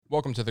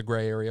Welcome to the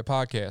Gray Area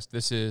Podcast.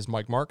 This is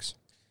Mike Marks.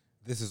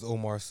 This is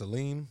Omar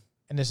Saleem.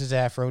 And this is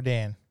Afro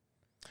Dan.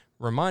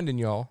 Reminding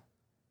y'all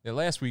that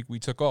last week we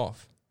took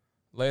off.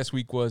 Last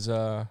week was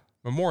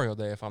Memorial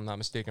Day, if I'm not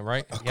mistaken,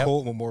 right? A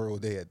cold Memorial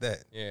Day at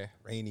that. Yeah.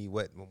 Rainy,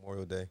 wet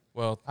Memorial Day.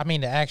 Well, I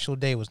mean, the actual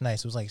day was nice.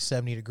 It was like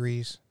 70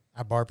 degrees.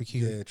 I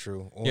barbecued. Yeah,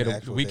 true.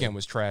 the weekend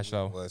was trash,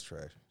 though. It was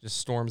trash. Just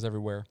storms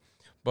everywhere.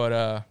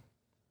 But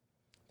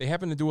they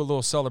happened to do a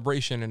little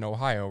celebration in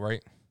Ohio,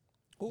 right?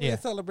 Who Yeah.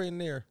 was celebrating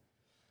there?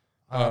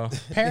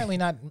 Apparently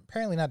not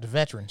the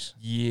veterans.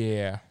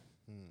 Yeah.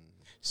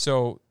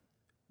 So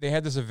they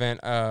had this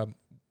event.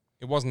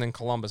 It wasn't in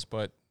Columbus,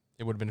 but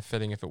it would have been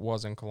fitting if it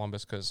was in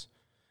Columbus because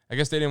I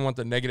guess they didn't want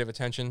the negative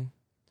attention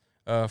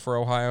for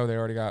Ohio. They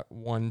already got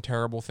one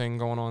terrible thing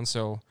going on.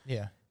 So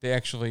Yeah. they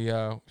actually,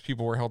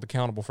 people were held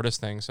accountable for this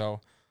thing. So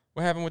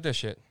what happened with this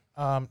shit?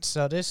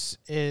 So this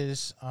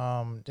is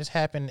this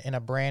happened in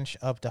a branch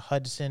of the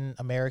Hudson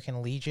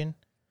American Legion.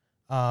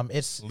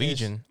 It's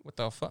Legion. What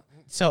the fuck?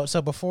 So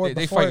before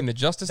They fighting the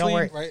Justice don't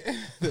League? worry. Right?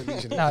 The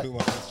Legion No. of Blue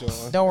Mountains,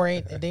 John. Don't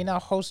worry, they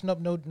not hosting up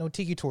no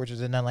tiki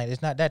torches and nothing like that.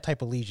 It's not that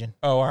type of Legion.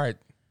 Oh, all right.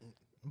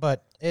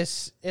 But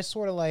it's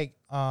sort of like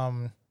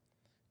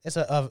it's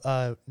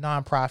a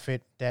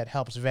nonprofit that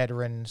helps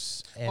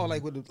veterans. And Oh,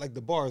 like with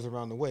the bars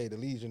around the way, the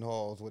Legion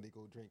halls where they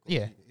go drink.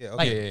 Yeah. Yeah,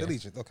 Like- okay. Yeah. The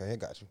Legion. Okay, I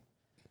got you.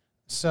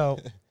 So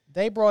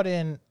they brought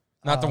in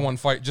Not the one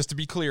fight. Just to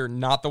be clear,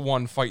 not the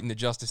one fighting the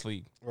Justice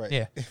League. Right.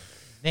 yeah.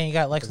 They ain't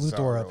got Lex Luthor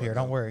Bizarro up here. on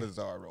Don't them. worry.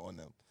 Bizarro on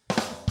them.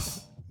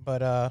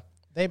 But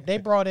they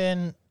brought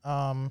in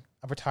a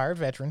retired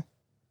veteran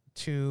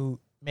to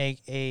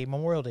make a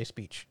Memorial Day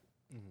speech,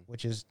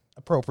 which is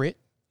appropriate.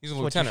 He's a That's what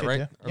you lieutenant, should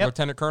right? do. Or Yep.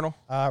 lieutenant colonel?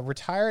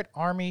 Retired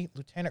Army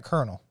Lieutenant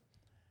Colonel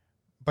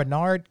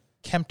Bernard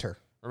Kempter.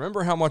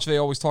 Remember how much they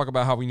always talk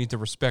about how we need to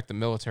respect the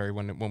military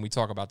when we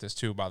talk about this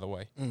too, by the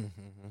way.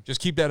 Just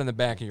keep that in the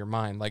back of your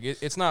mind. Like,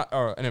 it's not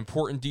an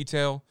important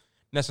detail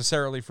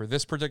necessarily for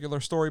this particular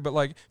story, but,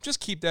 like, just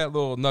keep that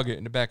little nugget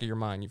in the back of your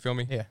mind. You feel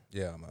me? Yeah.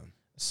 Yeah, man.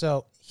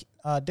 So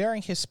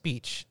during his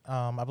speech,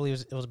 I believe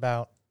it was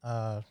about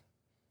an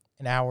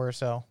hour or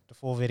so, the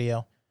full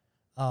video.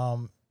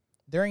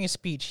 During his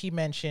speech, he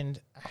mentioned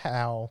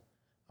how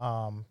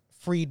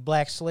freed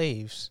black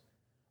slaves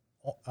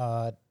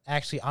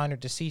actually honored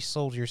deceased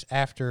soldiers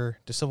after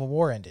the Civil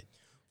War ended.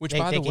 Which, They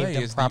by the gave way,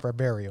 them is proper the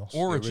burials.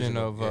 origin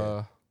original,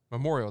 of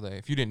Memorial Day,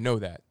 if you didn't know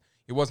that.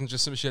 It wasn't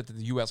just some shit that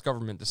the U.S.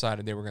 government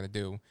decided they were going to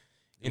do.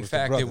 In was the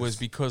fact, it was brothers.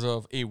 because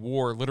of a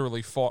war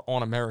literally fought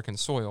on American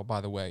soil,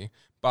 by the way,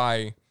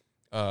 by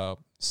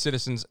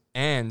citizens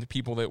and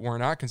people that were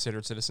not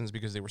considered citizens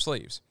because they were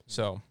slaves.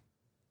 So,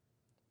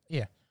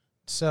 Yeah.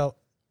 So,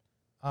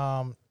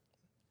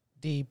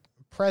 the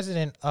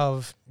president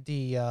of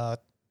the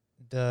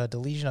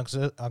Legion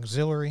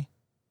Auxiliary,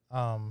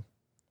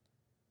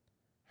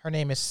 her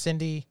name is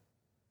Cindy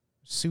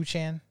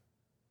Suchan.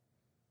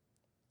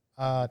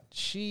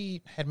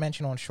 She had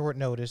mentioned on short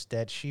notice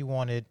that she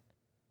wanted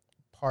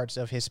parts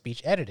of his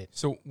speech edited.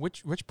 so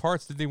which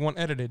parts did they want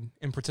edited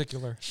in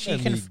particular? She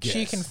Let me she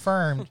guess.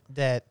 confirmed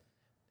that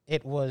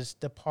it was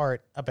the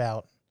part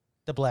about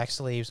the black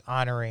slaves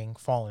honoring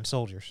fallen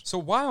soldiers. So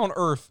why on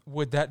earth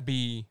would that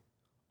be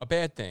a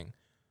bad thing?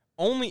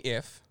 Only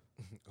if,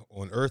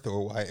 On Earth,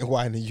 or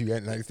why in the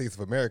United States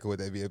of America would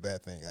that be a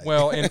bad thing?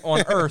 well, and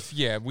on Earth,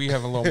 yeah, we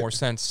have a little more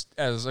sense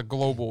as a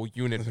global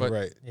unit, but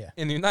right. Yeah.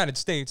 in the United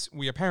States,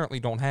 we apparently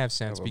don't have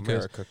sense Of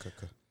because America.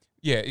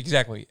 yeah,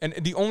 exactly. And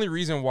the only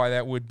reason why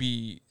that would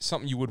be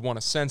something you would want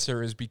to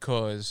censor is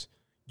because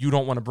you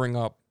don't want to bring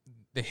up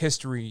the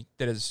history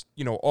that is,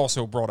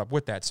 also brought up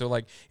with that. So,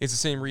 like, it's the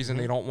same reason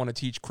they don't want to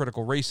teach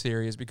critical race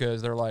theory is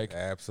because they're like,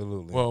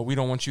 Absolutely. well, we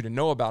don't want you to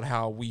know about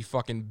how we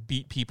fucking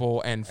beat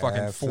people and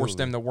fucking force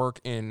them to work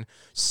in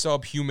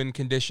subhuman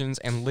conditions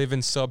and live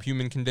in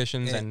subhuman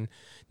conditions and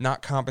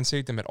not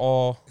compensate them at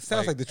all. It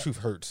sounds like the truth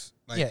hurts.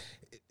 Like, Yeah.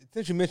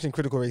 Since you mentioned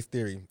critical race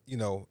theory,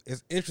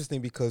 it's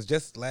interesting because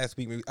just last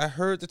week I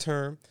heard the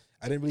term.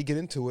 I didn't really get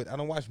into it. I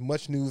don't watch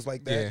much news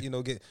like that,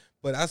 Yeah.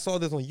 But I saw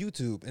this on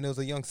YouTube, and there was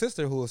a young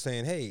sister who was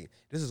saying, "Hey,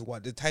 this is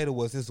what the title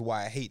was. This is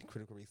why I hate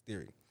critical race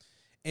theory."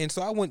 And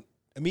so I went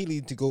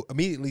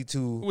immediately to.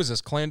 Who was this,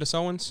 Clandis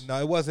Owens? No,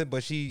 it wasn't.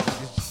 But she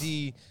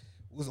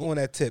was on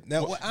that tip.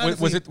 Now, Was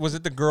honestly,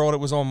 it the girl that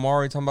was on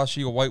Maury talking about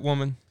she a white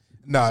woman?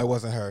 No, it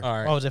wasn't her. All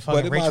right. Oh, is it But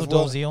fucking it might Rachel as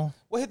well- Dolezal?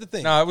 Well, here's the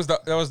thing. No,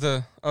 that was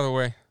the other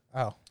way.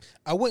 Oh.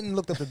 I went and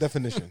looked up the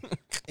definition,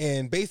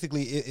 and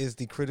basically it is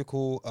the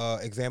critical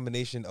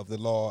examination of the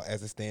law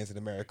as it stands in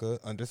America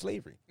under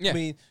slavery. Yeah. I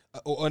mean,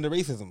 or under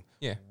racism.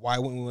 Yeah. Why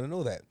wouldn't we want to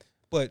know that?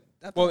 But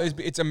that's Well,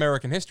 it's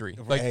American history.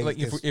 Like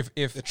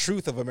if the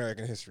truth of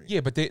American history. yeah,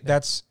 but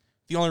that's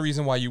the only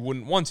reason why you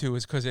wouldn't want to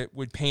is because it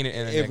would paint it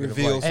in a It negative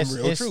reveals light. some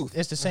real truth.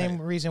 It's the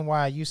same reason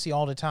why you see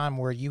all the time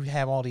where you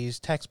have all these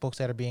textbooks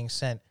that are being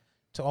sent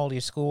to all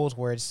these schools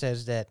where it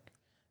says that,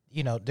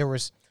 there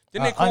was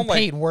Didn't they call them,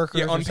 unpaid workers.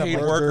 Yeah, or something unpaid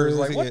like that. workers.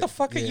 Like, Yeah, what the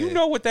fuck? yeah. You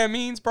know what that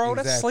means, bro?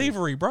 That's Exactly.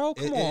 slavery, bro.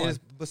 Come on.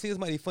 But see, it's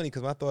mighty funny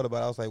because when I thought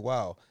about it, I was like,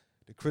 wow,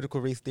 the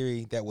critical race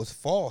theory that was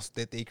false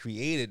that they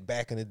created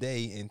back in the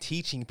day and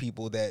teaching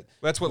people that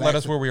That's what led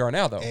us where we are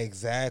now, though.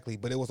 Exactly,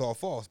 but it was all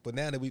false. But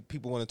now that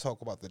people want to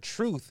talk about the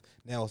truth,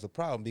 now it's a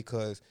problem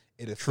because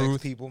it affects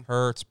Truth people.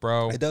 Hurts,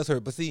 bro. It does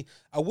hurt. But see,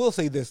 I will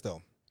say this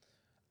though,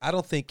 I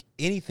don't think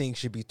anything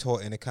should be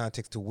taught in a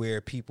context to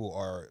where people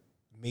are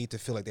made to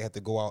feel like they have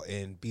to go out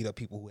and beat up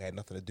people who had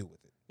nothing to do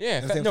with it.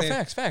 Yeah, You know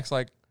facts.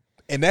 Like,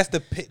 and that's the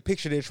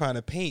picture they're trying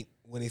to paint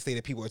when they say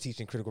that people are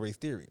teaching critical race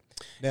theory.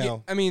 Now, yeah,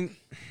 I mean,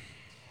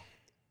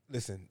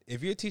 listen,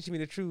 if you're teaching me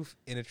the truth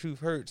and the truth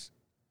hurts,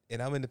 and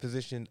I'm in the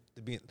position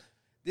to be,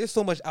 there's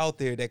so much out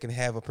there that can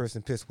have a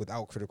person pissed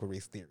without critical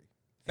race theory.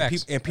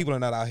 facts. And people are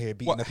not out here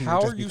beating up people.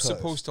 How just are you because.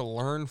 supposed to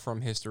learn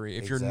from history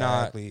if you're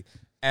not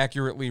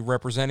accurately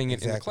representing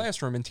it in the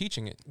classroom and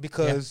teaching it?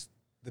 Because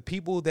the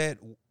people that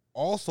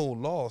also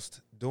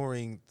lost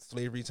during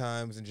slavery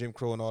times and Jim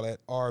Crow and all that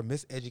are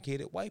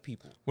miseducated white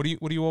people. What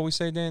do you always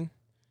say, Dan?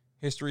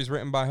 History is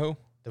written by who?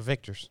 The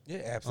victors.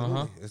 Yeah,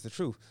 absolutely. It's the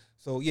truth.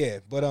 So yeah,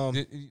 but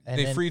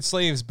they freed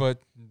slaves, but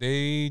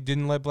they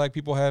didn't let black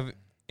people have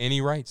any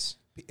rights.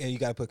 And you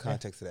got to put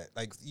context to that.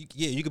 Like,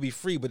 you could be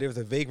free, but there's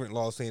a vagrant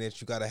law saying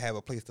that you got to have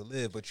a place to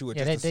live. But you were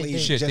just a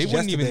slave. They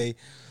wouldn't yesterday.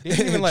 They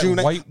didn't even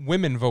let white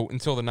women vote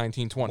until the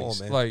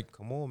 1920s.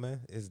 Come on, man,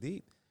 it's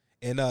deep.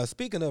 And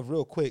speaking of,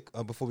 real quick,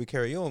 before we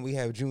carry on, we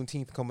have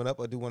Juneteenth coming up.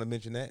 I do want to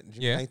mention that.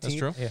 June 19th. That's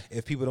true. Yeah.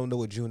 If people don't know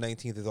what June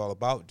 19th is all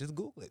about, just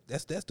Google it.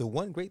 That's the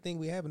one great thing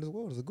we have in this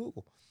world is a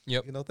Google.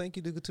 Yep. You know, thank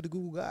you to the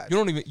Google guys.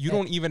 You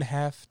don't even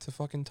have to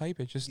fucking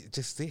type it.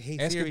 Just say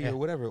hey Siri or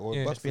whatever, or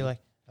just be like,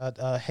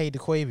 hey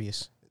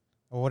DeQuavius,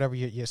 or whatever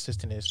your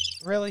assistant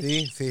is.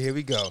 Really? See, here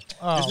we go.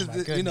 Oh, this is my the,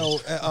 goodness. you know,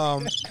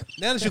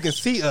 now that you can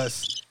see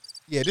us,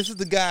 yeah, this is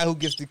the guy who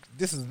gets the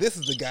this is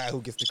the guy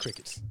who gets the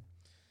crickets.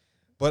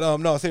 But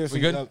no, seriously,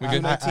 we good? We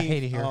good? I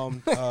hate it here.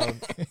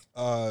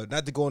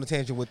 Not to go on a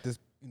tangent with this,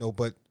 you know,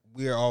 but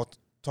we are all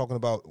talking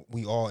about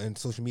in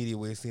social media.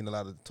 We're seeing a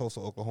lot of Tulsa,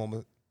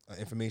 Oklahoma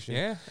information.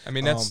 Yeah, I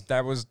mean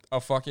that was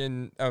a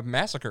fucking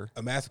massacre.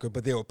 A massacre,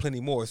 but there were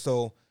plenty more.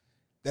 So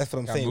that's what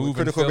I'm saying. Move With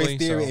critical Philly, race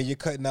theory, so. and you're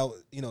cutting out,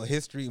 you know,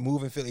 history,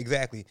 moving Philly,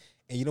 exactly,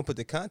 and you don't put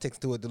the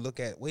context to it to look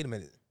at. Wait a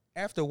minute.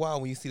 After a while,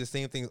 when you see the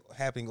same thing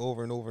happening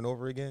over and over and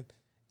over again,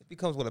 it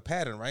becomes a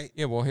pattern, right?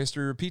 Yeah, well,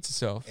 history repeats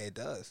itself. It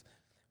does.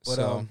 But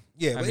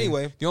but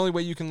anyway, the only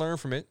way you can learn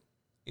from it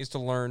is to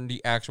learn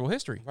the actual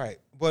history. Right.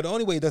 But the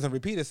only way it doesn't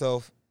repeat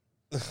itself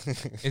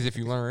is if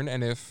you learn,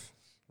 and if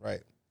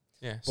right.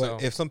 Yeah.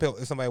 But if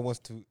somebody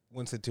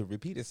wants it to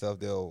repeat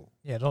itself, they'll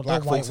don't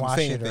whitewash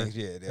it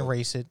or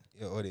erase it.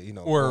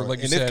 Or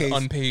like you said, case,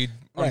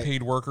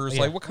 unpaid workers.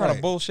 Yeah. Like what kind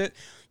of bullshit?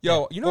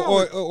 Yo, you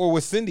know, or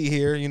with Cindy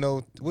here, you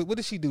know, what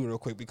did she do real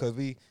quick because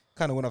we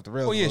kind of went off the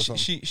rails. Oh yeah,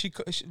 she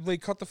they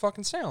cut the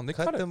fucking sound. They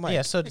cut the it. mic.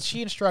 Yeah, so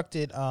she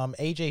instructed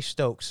AJ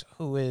Stokes,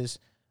 who is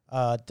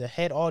the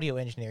head audio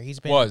engineer. He's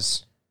been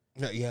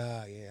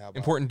Yeah.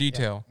 Important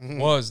detail. Yeah. Mm-hmm.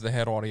 Was the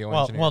head audio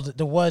engineer. Well,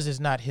 the was is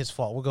not his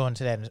fault. We'll go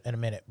into that in a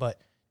minute.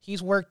 But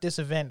he's worked this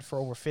event for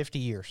over 50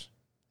 years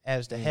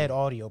as the head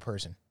audio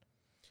person.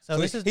 So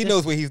he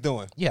knows what he's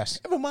doing. Yes.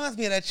 It reminds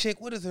me of that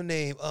chick. What is her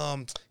name?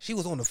 She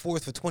was on the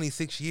force for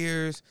 26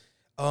 years.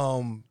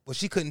 But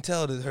she couldn't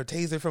tell her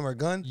taser from her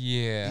gun.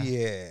 Yeah.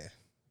 Yeah.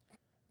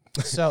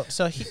 So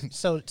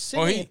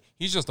Cindy,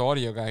 he's just the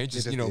audio guy. He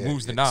just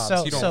moves the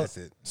knobs.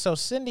 So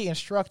Cindy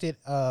instructed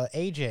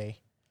AJ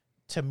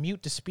to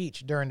mute the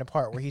speech during the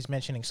part where he's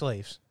mentioning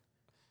slaves.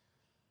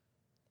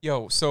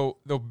 Yo, so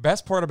the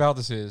best part about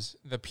this is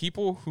the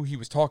people who he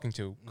was talking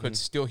to could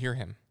still hear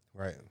him.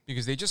 Right.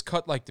 Because they just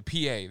cut like the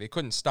PA. They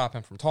couldn't stop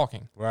him from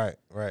talking. Right.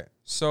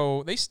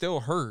 So they still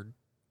heard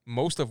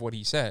most of what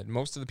he said.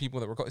 Most of the people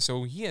that were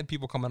so he had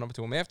people coming up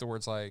to him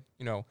afterwards like,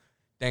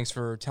 thanks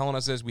for telling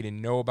us this. We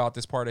didn't know about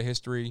this part of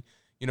history.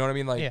 You know what I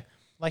mean? Like, yeah.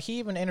 Like he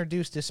even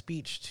introduced this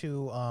speech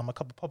to a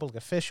couple public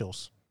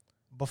officials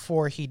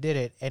before he did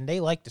it, and they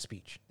liked the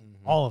speech,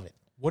 all of it.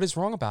 What is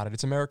wrong about it?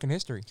 It's American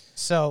history.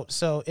 So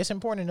it's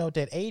important to note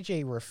that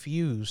AJ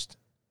refused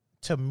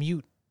to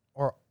mute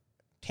or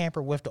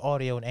tamper with the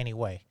audio in any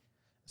way.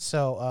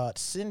 So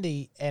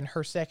Cindy and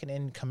her second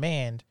in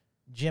command,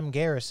 Jim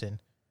Garrison,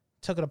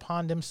 took it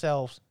upon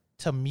themselves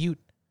to mute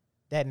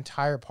that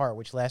entire part,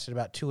 which lasted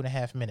about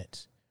 2.5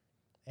 minutes.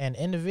 And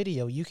in the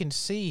video, you can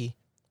see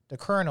the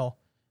colonel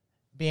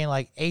being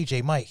like,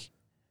 AJ, Mike,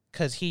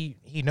 because he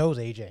knows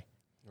AJ.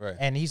 Right.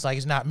 And he's like,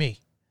 it's not me.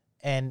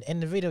 And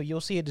in the video,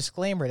 you'll see a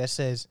disclaimer that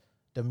says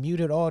the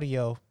muted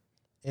audio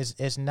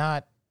is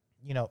not,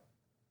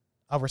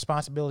 a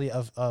responsibility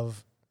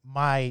of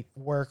my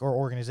work or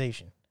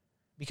organization,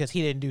 because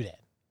he didn't do that.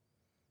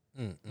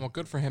 Well,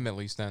 good for him at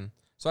least then.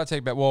 So I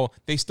take back. Well,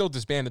 they still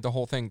disbanded the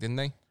whole thing, didn't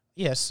they?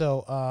 Yeah.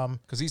 So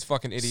because these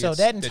fucking idiots. So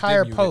that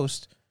entire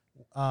post.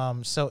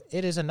 So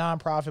it is a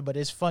nonprofit, but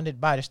it's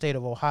funded by the state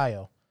of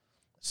Ohio.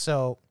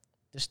 So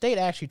the state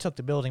actually took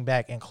the building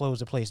back and closed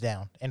the place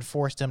down and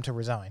forced them to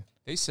resign.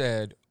 They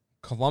said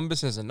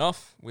Columbus is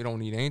enough. We don't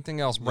need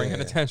anything else bringing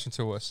attention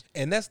to us.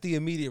 And that's the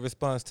immediate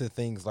response to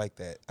things like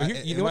that.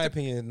 In my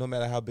opinion, no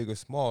matter how big or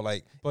small,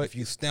 like if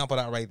you stamp it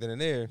out right then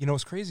and there. You know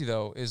what's crazy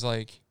though is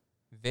like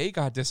they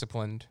got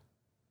disciplined,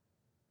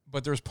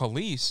 but there's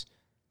police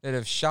that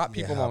have shot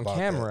people on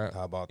camera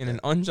in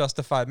an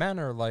unjustified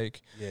manner,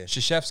 like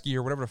Krzyzewski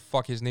or whatever the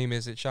fuck his name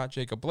is that shot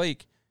Jacob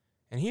Blake,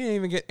 and he didn't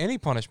even get any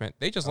punishment.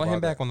 They just let him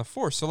back on the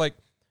force. So like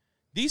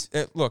these,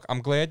 look,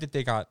 I'm glad that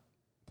they got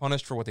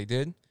punished for what they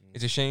did.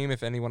 It's a shame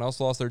if anyone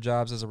else lost their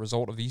jobs as a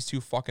result of these two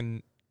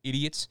fucking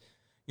idiots.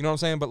 You know what I'm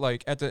saying? But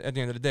like at the end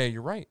of the day,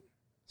 you're right.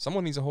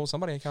 Someone needs to hold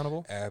somebody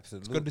accountable.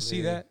 Absolutely, it's good to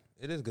see that.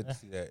 It is good to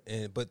see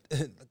that. But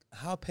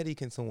how petty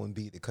can someone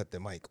be to cut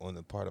the mic on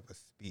the part of a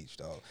speech,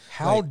 dog?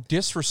 How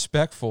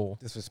disrespectful.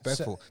 So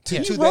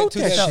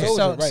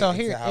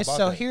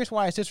here's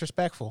why it's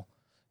disrespectful.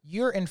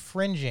 You're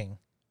infringing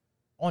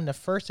on the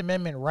First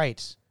Amendment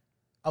rights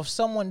of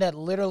someone that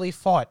literally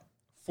fought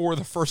for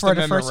the First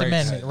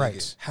Amendment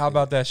rights. How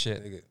about that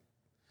shit?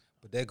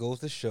 But that goes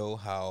to show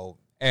how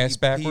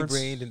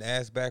pea-brained and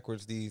ass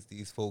backwards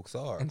these folks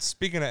are. And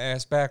speaking of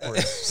ass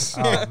backwards,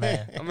 oh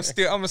man, I'm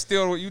gonna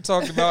steal what you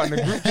talked about in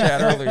the group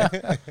chat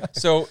earlier.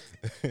 So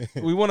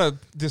we want a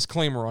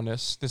disclaimer on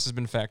this. This has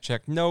been fact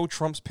checked. No,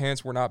 Trump's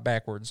pants were not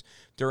backwards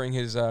during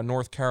his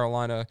North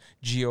Carolina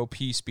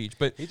GOP speech,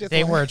 but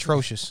they were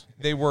atrocious.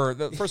 They were.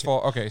 First of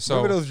all, okay. So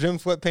remember those gym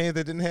sweatpants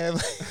that didn't have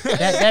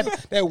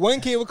that one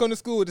kid would come to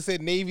school that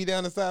said Navy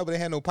down the side, but they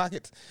had no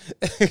pockets.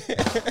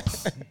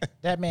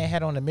 That man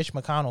had on the Mitch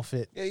McConnell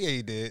fit. Yeah,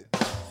 he did.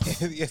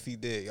 Yes, he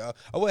did, y'all.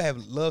 I would have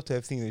loved to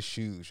have seen his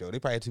shoes, yo. They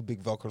probably had two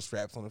big Velcro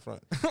straps on the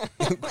front.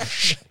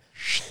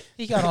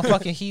 He got on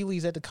fucking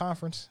Heelys at the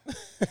conference.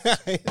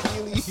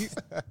 Heelys.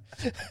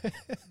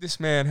 This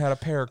man had a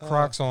pair of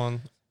Crocs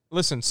on.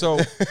 Listen, so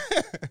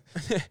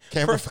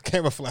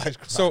camouflage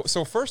Crocs.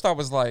 So first I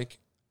was like,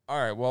 all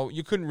right, well,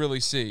 you couldn't really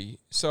see.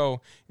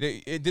 So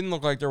it didn't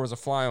look like there was a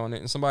fly on it.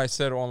 And somebody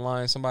said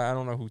online, I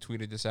don't know who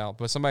tweeted this out,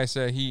 but somebody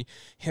said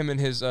him and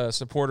his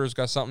supporters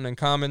got something in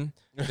common,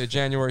 the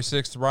January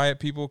 6th riot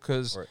people,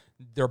 because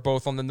they're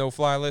both on the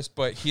no-fly list.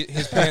 But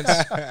his pants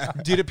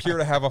did appear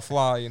to have a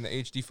fly in the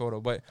HD photo.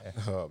 But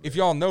if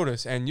y'all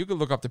notice, and you can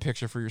look up the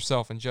picture for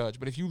yourself and judge,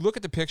 but if you look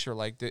at the picture,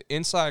 like the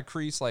inside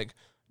crease, like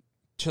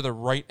to the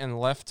right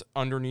and left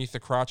underneath the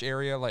crotch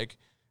area, like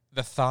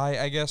the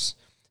thigh, I guess.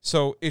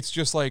 So it's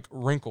just like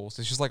wrinkles.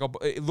 It's just like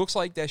it looks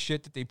like that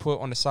shit that they put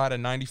on the side of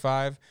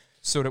 95,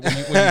 so that when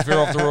you veer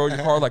off the road,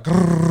 your car like,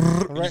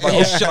 like,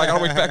 oh shit, I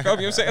gotta wake back up. You know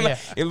what I'm saying? Like,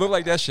 it looked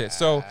like that shit.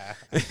 So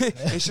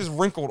it's just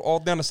wrinkled all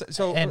down the side.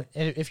 So and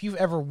if you've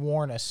ever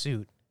worn a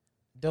suit,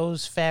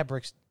 those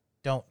fabrics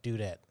don't do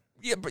that.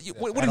 Yeah, but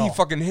what did he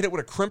fucking hit it with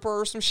a crimper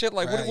or some shit?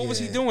 Like what was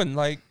he doing?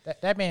 Like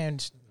that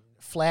man's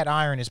flat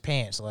iron his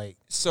pants. Like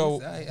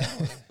so.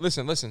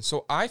 Listen.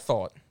 So I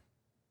thought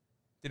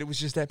that it was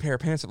just that pair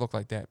of pants that looked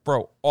like that.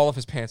 Bro, all of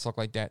his pants look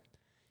like that.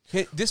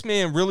 This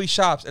man really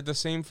shops at the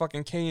same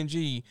fucking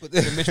K&G that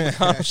Mitch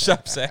McConnell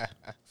shops at.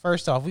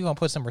 First off, we're going to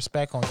put some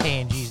respect on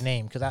K&G's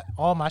name, because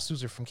all my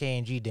suits are from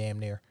K&G damn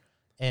near,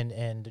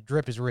 and the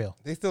drip is real.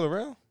 They still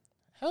around?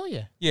 Hell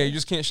yeah. Yeah, you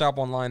just can't shop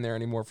online there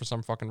anymore for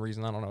some fucking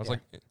reason. I don't know. It's like,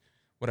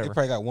 whatever. They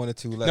probably got one or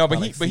two left. No, but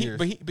he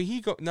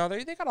they got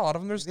a lot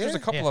of them. There's a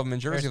couple of them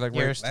in Jersey.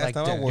 There's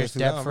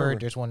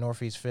Deptford, there's one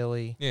Northeast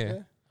Philly.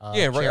 Yeah.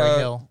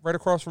 Right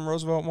across from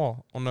Roosevelt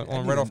Mall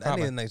right off Common. I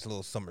need a nice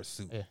little summer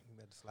suit.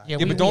 Yeah,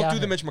 but don't do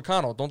the Mitch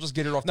McConnell. Don't just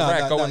get it off the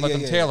rack. Go and let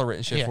them tailor it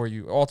and shit for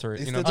you. Alter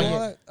it. You know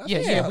what I'm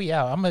saying? We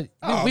out.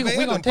 We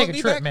gonna take a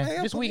trip,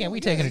 man. This weekend we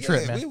taking a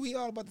trip, man. We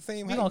all about the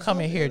same. We gonna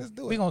come in here.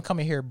 We gonna come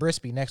in here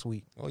Brispy next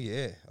week. Oh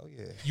yeah.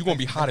 You gonna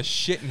be hot as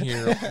shit in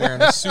here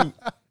wearing a suit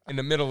in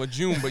the middle of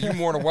June, but you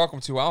more than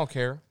welcome to. I don't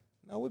care.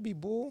 No, we'd be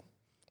bull.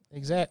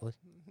 Exactly.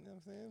 You know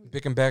what I'm saying?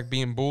 Picking back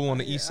being bull on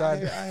the east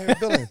side. I hear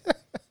billing.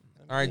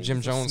 All right,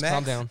 Jim Jones,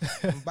 calm down.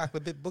 Back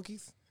with bit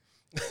bookies.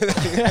 Yo,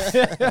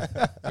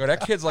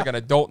 that kid's like an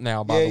adult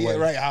now, by the way. Yeah,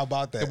 right. How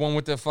about that? The one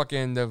with the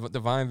fucking the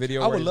Vine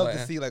video. I would love to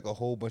see like a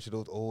whole bunch of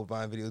those old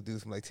Vine videos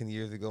dudes from like 10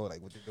 years ago,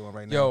 like what they're doing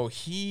right now. Yo,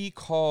 he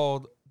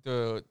called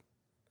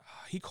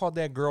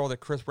that girl that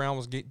Chris Brown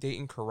was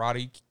dating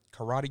karate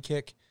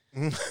kick.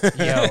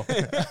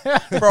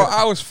 Yo, bro,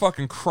 I was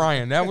fucking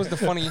crying. That was the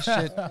funniest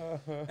shit.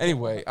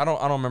 Anyway, I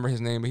don't remember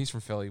his name, but he's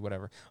from Philly,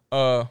 whatever.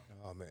 Oh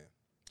man.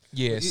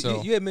 Yeah,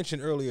 so you had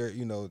mentioned earlier,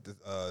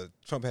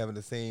 Trump having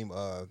the same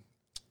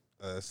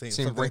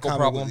wrinkle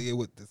problem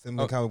with the same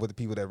common with the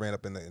people that ran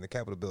up in the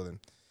Capitol building.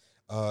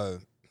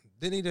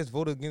 Didn't he just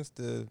vote against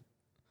the?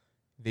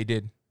 They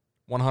did,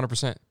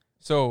 100%.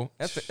 So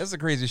that's the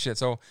crazy shit.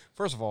 So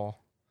first of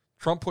all,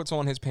 Trump puts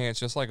on his pants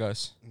just like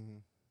us,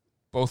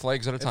 both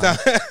legs at a time.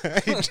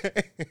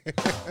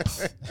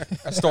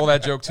 I stole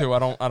that joke too. I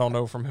don't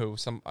know from who.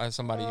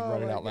 Somebody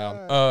read it out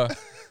loud.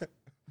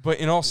 But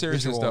in all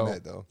seriousness,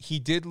 though, he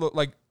did look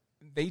like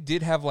they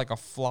did have like a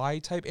fly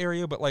type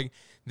area, but like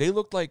they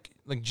looked like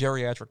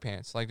geriatric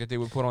pants, like that they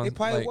would put on. They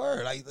probably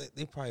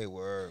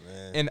were,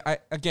 man.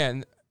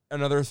 And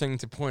another thing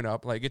to point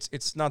up. Like,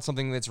 it's not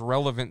something that's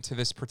relevant to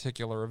this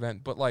particular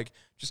event, but like,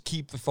 just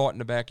keep the thought in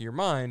the back of your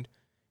mind.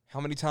 How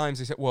many times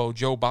they said, well,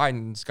 Joe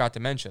Biden's got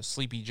dementia,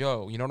 Sleepy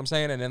Joe, you know what I'm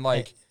saying? And then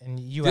like, and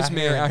you this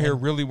man out here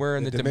really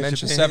wearing the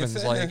dementia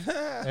sevens, like,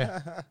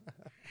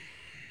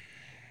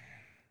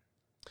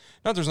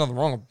 not there's nothing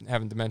wrong with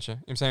having dementia. You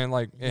know what I'm saying?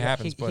 Like, it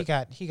happens, but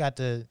he got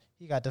the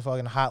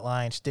fucking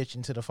hotline stitched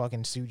into the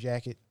fucking suit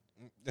jacket.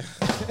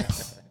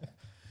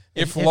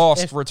 if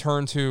lost,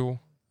 return to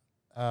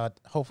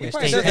hopefully He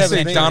probably stay does have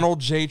say a name. Donald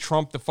J.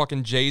 Trump, the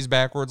fucking J's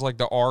backwards, like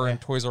the R in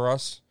Toys R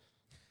Us.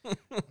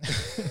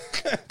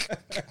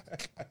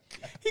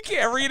 He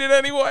can't read it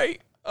anyway.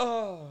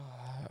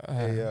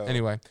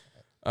 Anyway,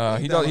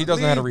 he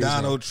doesn't know how to read.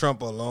 Donald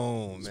Trump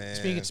alone,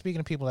 man. Speaking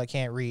of people that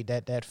can't read,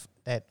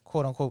 that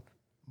quote unquote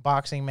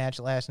boxing match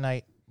last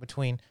night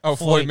between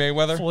Floyd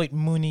Mayweather, Floyd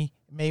Mooney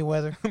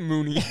Mayweather,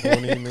 Mooney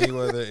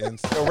Mayweather, and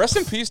Yo, rest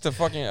in peace to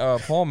fucking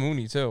Paul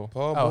Mooney too.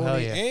 Paul hell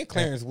Mooney yeah. and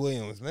Clarence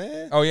Williams,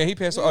 man. Oh yeah, he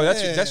passed. Oh,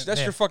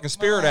 that's your fucking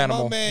spirit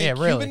animal. My man, Yeah,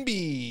 really. Cuban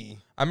B.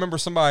 I remember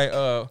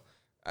somebody.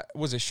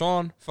 Was it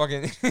Sean?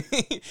 Fucking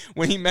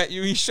when he met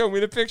you, he showed me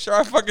the picture.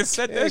 I fucking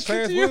said Yeah, that shit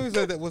Clarence to you.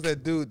 Williams was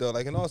that dude though.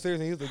 Like in all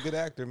seriousness, he was a good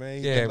actor,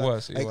 man. Yeah, He it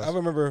was. He was. I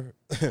remember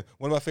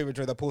one of my favorite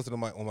joints I posted on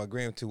my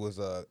gram too was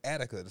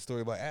Attica, the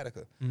story about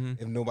Attica. Mm-hmm.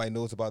 If nobody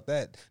knows about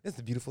that, that's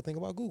the beautiful thing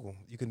about Google.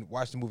 You can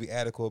watch the movie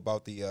Attica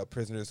about the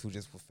prisoners who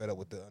just were fed up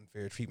with the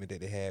unfair treatment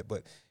that they had.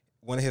 But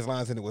one of his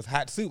lines in it was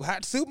hot soup,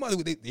 mother.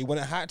 They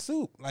wanted hot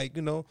soup. Like,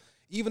 you know,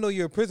 even though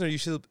you're a prisoner, you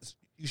should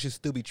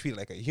still be treated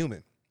like a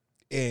human.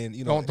 And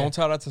you know, don't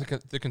tell that to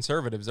the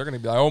conservatives. They're gonna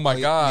be like, "Oh my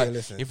God,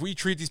 listen. if we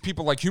treat these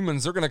people like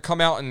humans, they're gonna come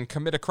out and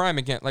commit a crime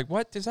again." Like,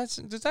 what does that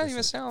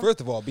even sound?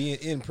 First of all, being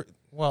that's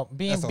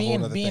a whole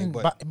nother thing,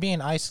 but being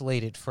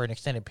isolated for an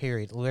extended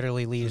period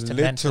literally leads to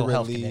mental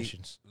health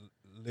conditions.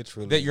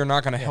 literally that you're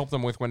not going to help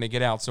them with when they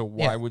get out. So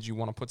why would you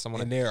want to put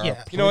someone and in? there are Yeah.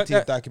 plenty You know what,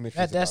 of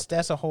documentaries.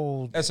 That's a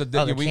whole That's a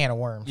other we- can of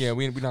worms. Yeah,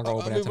 we're not going to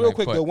open that real tonight,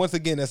 quick but- though, once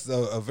again, that's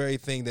a very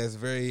thing that's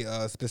very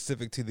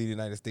specific to the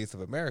United States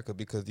of America,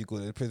 because you go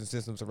to the prison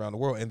systems around the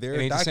world, and there It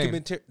are ain't the same.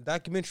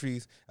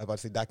 documentaries. I was about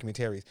to say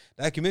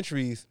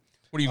documentaries.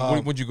 What do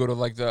you? Would you go to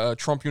like the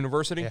Trump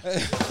University?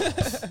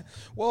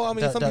 Well, I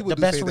mean, some people the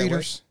do best say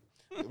readers. that way.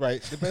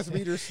 Right? The best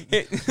readers.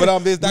 But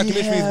there's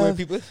documentaries where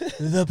people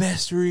the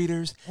best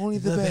readers, only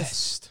the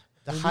best.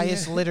 The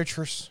highest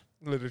literatures.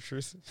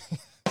 Literatures,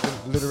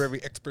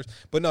 literary experts.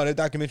 But no, the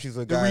documentaries are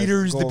the guys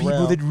readers, go the people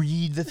around. that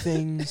read the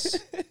things.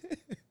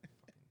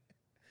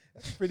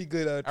 That's pretty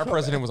good. Our Trump-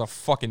 president was a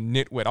fucking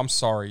nitwit. I'm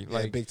sorry, Yeah,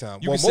 like big time.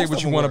 You Well, can say most what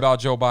of you them want were. about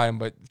Joe Biden,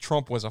 but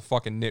Trump was a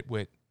fucking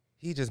nitwit.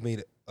 He just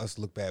made us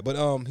look bad, but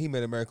he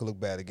made America look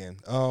bad again.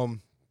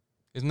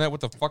 Isn't that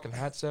what the fucking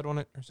hat said on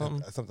it or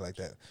something? Something like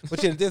that.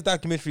 But yeah, there's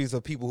documentaries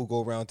of people who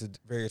go around to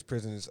various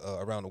prisons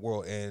around the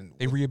world, and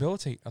They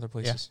rehabilitate other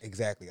places.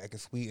 exactly, like in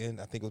Sweden,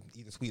 I think it was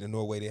either Sweden or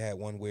Norway, they had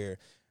one where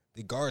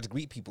the guards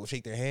greet people,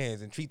 shake their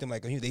hands, and treat them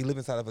like they live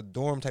inside of a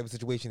dorm type of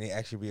situation. They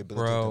actually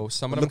rehabilitate Bro, them.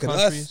 some But of them look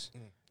at us. countries,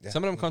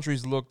 some of them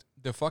countries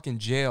the fucking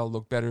jail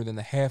looked better than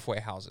the halfway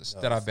houses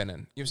that I've been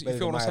in. You Better feel than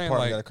what I'm my saying? apartment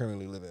Like, that I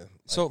currently live in.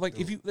 so like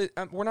dude. if you,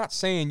 we're not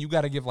saying you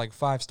got to give like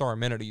 5-star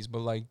amenities, but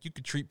like you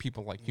could treat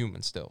people like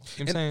humans still.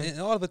 You know what I'm saying?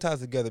 And all of it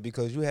ties together,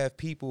 because you have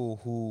people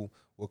who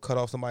will cut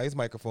off somebody's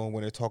microphone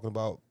when they're talking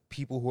about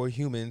people who are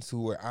humans,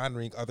 who are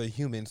honoring other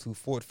humans who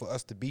fought for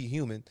us to be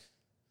human.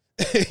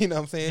 You know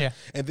what I'm saying? Yeah.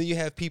 And then you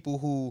have people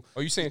who Oh,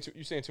 you saying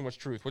too much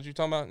truth? What you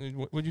talking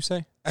about? What'd you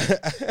say?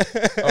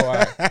 oh, all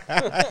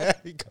right.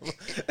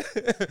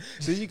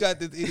 So you got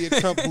this idiot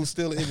Trump who's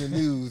still in the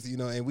news,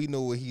 and we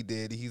know what he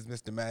did. He's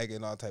Mr. MAGA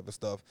and all type of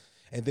stuff.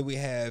 And then we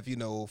have,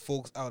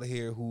 folks out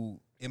here who,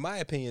 in my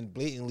opinion,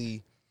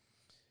 blatantly,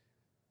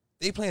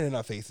 they playing in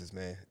our faces,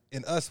 man.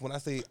 And us, when I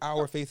say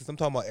our faces, I'm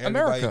talking about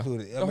everybody America.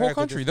 included. The whole America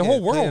country, just, the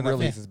whole world, playing in our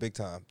really. faces big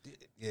time.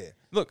 Yeah.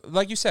 Look,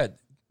 like you said,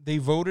 they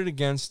voted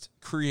against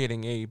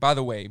creating a, by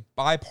the way,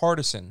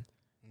 bipartisan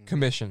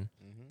commission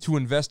to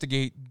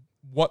investigate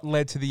what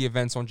led to the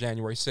events on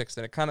January 6th.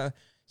 And it kind of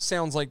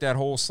sounds like that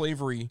whole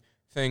slavery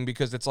thing,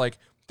 because it's like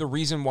the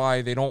reason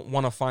why they don't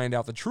want to find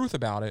out the truth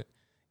about it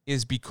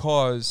is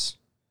because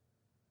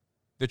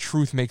the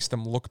truth makes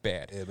them look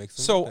bad. Yeah, it makes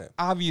them So look bad.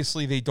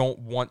 obviously they don't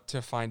want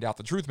to find out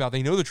the truth about it.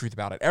 They know the truth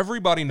about it.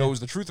 Everybody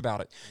knows the truth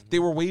about it. They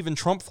were waving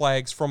Trump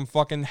flags from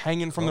fucking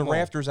hanging from the Come on.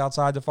 rafters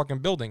outside the fucking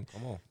building.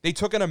 Come on. They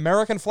took an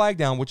American flag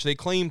down, which they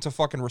claimed to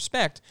fucking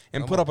respect,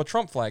 and put up a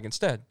Trump flag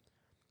instead.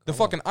 The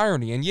fucking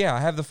irony. And yeah, I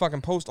have the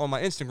fucking post on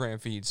my Instagram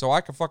feed, so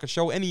I can fucking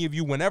show any of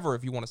you whenever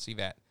if you want to see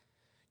that.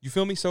 You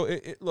feel me? So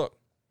look,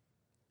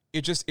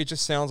 it just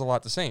sounds a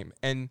lot the same.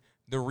 And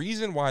the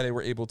reason why they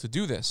were able to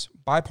do this,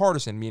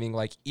 bipartisan, meaning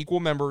like equal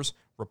members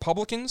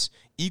Republicans,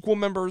 equal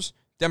members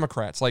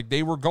Democrats, like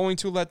they were going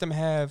to let them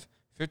have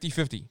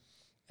 50-50.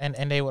 And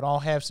they would all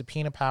have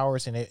subpoena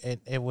powers, and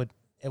it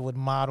would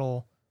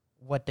model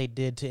what they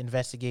did to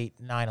investigate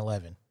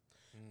 9/11.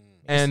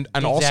 And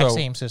the also exact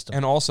same system.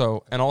 And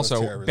also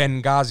terrorism.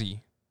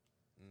 Benghazi.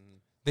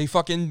 They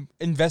fucking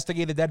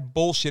investigated that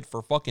bullshit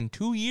for fucking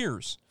 2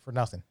 years For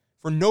nothing.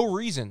 for no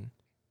reason.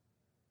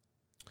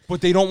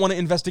 but they don't want to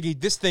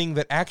investigate this thing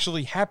that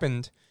actually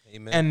happened.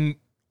 Amen. And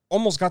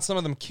almost got some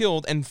of them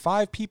killed, and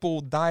 5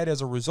 people died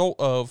as a result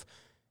of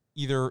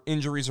either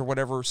injuries or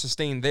whatever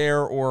sustained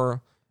there,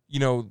 or, you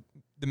know,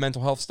 the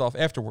mental health stuff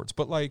afterwards.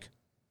 But, like,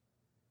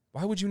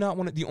 why would you not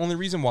want to? The only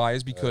reason why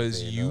is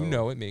because you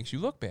know it makes you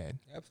look bad.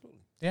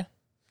 Absolutely. Yeah.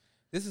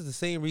 This is the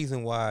same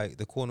reason why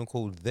the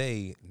quote-unquote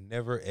they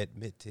never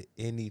admit to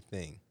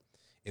anything.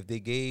 If they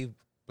gave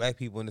black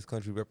people in this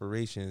country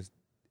reparations,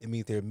 it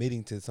means they're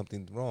admitting to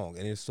something wrong.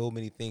 And there's so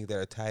many things that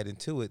are tied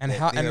into it. And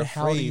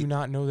how do you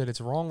not know that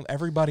it's wrong?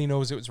 Everybody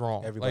knows it was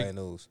wrong. Everybody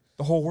knows.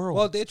 The whole world.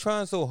 Well, they're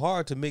trying so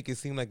hard to make it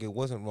seem like it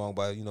wasn't wrong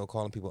by, you know,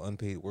 calling people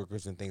unpaid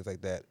workers and things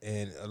like that.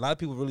 And a lot of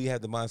people really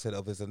have the mindset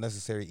of it's a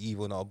necessary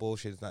evil, and all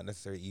bullshit is not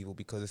necessary evil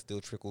because it still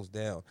trickles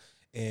down.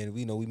 And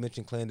we know we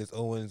mentioned Candace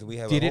Owens, and we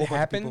have did a whole it bunch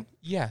happen? of people.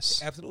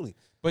 Yes, Absolutely.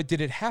 but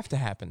did it have to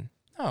happen?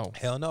 No.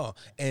 Hell no.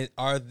 And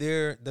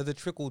does it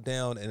trickle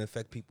down and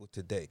affect people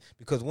today?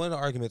 Because one of the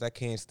arguments I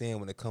can't stand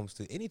when it comes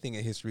to anything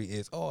in history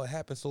is, oh, it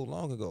happened so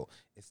long ago.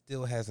 It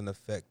still has an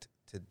effect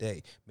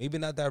today. Maybe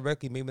not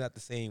directly, maybe not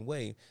the same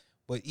way,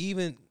 but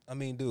even, I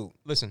mean, dude,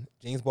 Listen,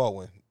 James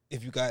Baldwin,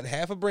 if you got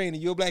half a brain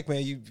and you're a black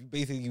man, you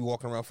basically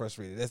walking around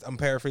frustrated. I'm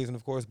paraphrasing,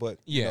 of course, but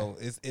you know,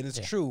 it's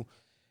true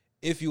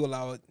if you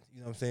allow it,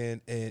 you know what I'm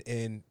saying?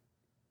 And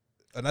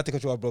not to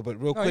cut you off, bro,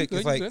 but real quick,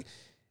 it's like,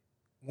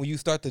 when you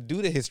start to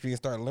do the history and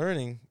start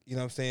learning, you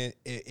know what I'm saying,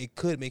 it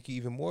could make you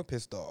even more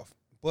pissed off.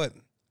 But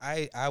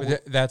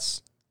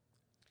that's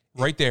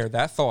right there.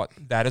 That thought,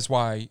 that is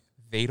why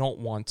they don't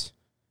want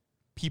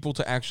people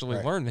to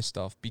actually learn this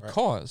stuff,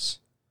 because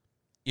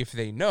if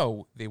they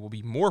know, they will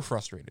be more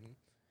frustrated.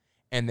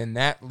 And then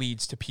that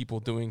leads to people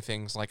doing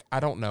things like, I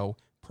don't know,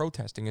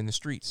 protesting in the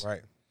streets.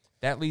 Right.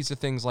 That leads to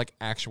things like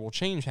actual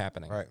change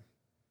happening. Right.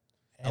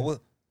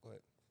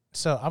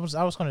 So I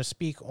was going to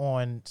speak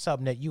on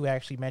something that you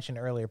actually mentioned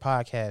earlier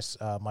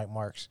podcast, Mike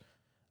Marks,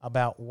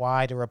 about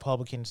why the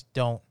Republicans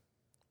don't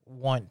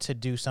want to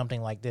do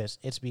something like this.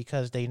 It's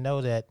because they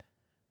know that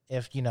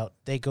if, you know,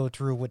 they go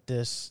through with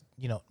this,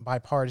 you know,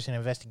 bipartisan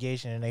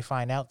investigation and they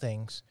find out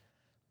things,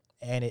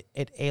 and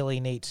it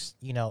alienates,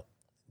 you know,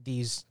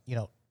 these, you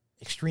know,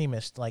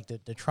 extremists like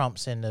the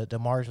Trumps and the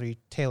Marjorie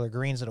Taylor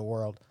Greenes of the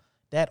world,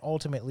 that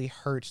ultimately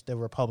hurts the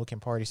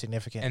Republican Party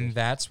significantly. And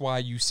that's why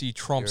you see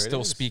Trump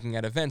still speaking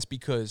at events,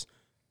 because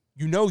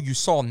you know you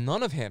saw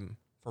none of him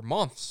for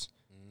months.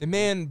 Mm-hmm. The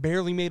man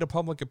barely made a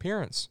public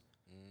appearance.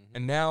 Mm-hmm.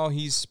 And now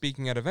he's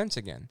speaking at events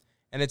again.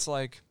 And it's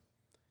like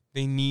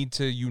they need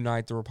to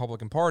unite the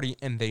Republican Party,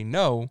 and they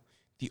know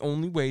the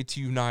only way to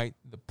unite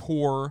the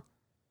poor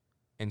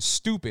and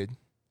stupid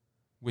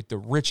with the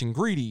rich and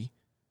greedy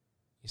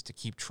is to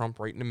keep Trump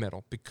right in the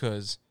middle,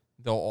 because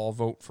they'll all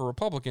vote for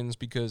Republicans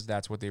because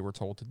that's what they were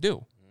told to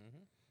do. Mm-hmm.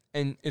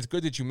 And it's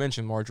good that you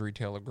mentioned Marjorie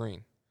Taylor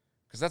Greene,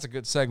 because that's a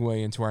good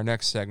segue into our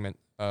next segment.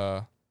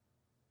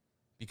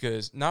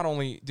 Because not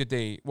only did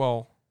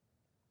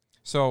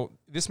so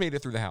this made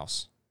it through the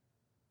House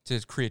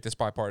to create this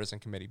bipartisan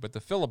committee, but the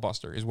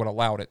filibuster is what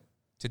allowed it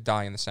to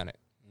die in the Senate,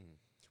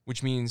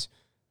 which means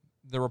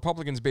the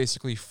Republicans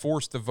basically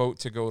forced the vote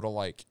to go to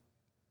like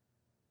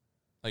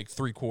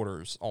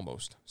 3/4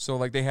 almost. So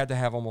like they had to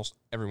have almost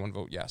everyone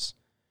vote yes.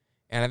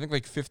 And I think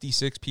like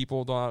 56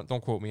 people,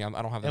 don't quote me, I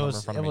don't have the number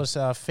in front of me. It was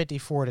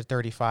 54 to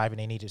 35, and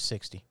they needed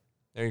 60.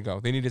 There you go.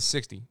 They needed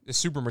 60. The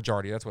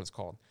supermajority, that's what it's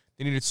called.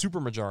 They needed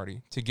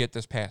supermajority to get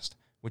this passed,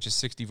 which is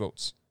 60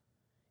 votes.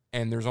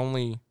 And there's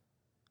only,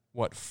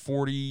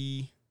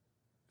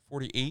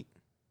 48?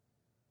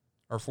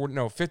 Or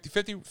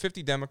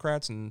 50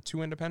 Democrats and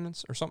 2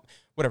 independents or something.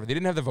 Whatever. They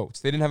didn't have the votes.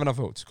 They didn't have enough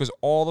votes because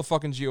all the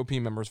fucking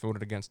GOP members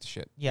voted against the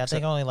shit. Yeah, I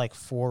think only like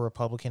 4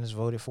 Republicans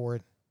voted for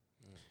it.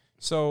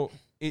 So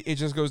it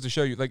just goes to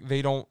show you, like,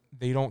 they don't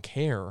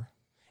care,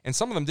 and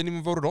some of them didn't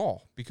even vote at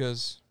all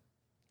because,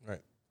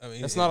 I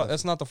mean, that's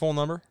not the full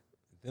number.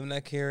 Them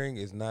not caring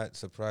is not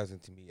surprising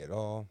to me at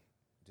all.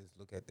 Just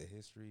look at the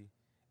history,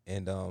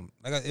 and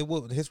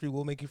history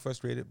will make you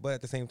frustrated, but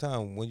at the same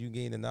time, when you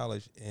gain the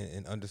knowledge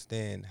and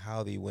understand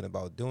how they went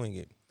about doing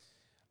it,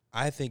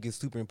 I think it's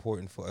super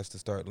important for us to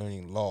start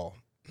learning law.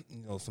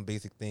 You know, some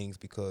basic things,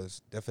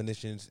 because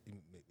definitions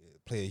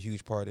play a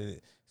huge part in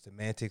it.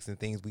 Semantics and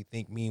things we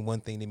think mean one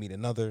thing, they mean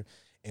another.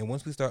 And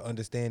once we start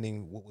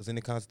understanding what was in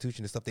the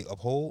Constitution, the stuff they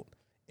uphold,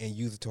 and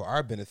use it to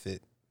our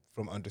benefit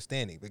from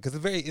understanding, because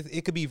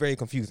it could be very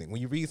confusing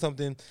when you read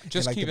something.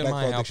 Just like keep the in Black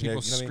mind Law how Dictionary,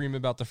 people scream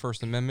about the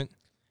First Amendment,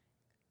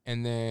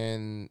 and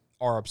then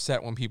are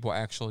upset when people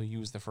actually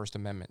use the First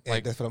Amendment.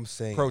 Like, that's what I'm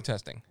saying.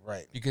 Protesting,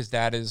 right? Because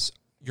that is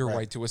your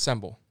right to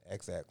assemble.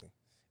 Exactly.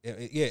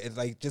 It's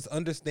like, just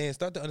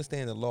start to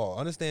understand the law.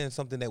 Understand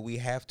something that we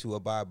have to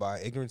abide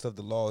by. Ignorance of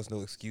the law is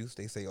no excuse,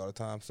 they say all the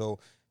time. So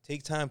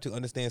take time to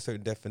understand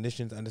certain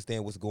definitions,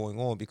 understand what's going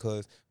on,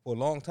 because for a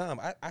long time,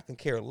 I can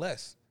care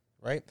less,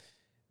 right?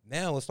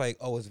 Now it's like,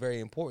 it's very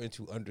important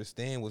to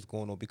understand what's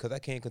going on, because I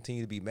can't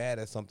continue to be mad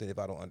at something if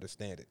I don't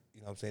understand it. You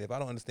know what I'm saying? If I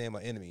don't understand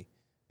my enemy,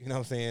 you know what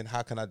I'm saying,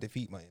 how can I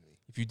defeat my enemy?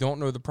 Mm-hmm. If you don't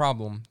know the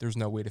problem, there's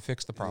no way to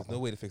fix the problem. There's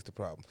no way to fix the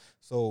problem.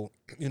 So,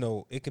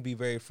 it can be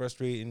very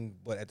frustrating,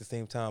 but at the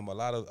same time, a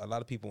lot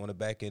of people on the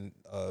back end,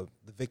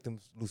 the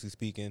victims, loosely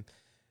speaking,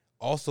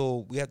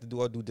 also we have to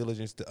do our due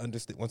diligence to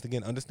understand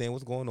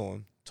what's going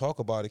on, talk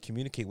about it,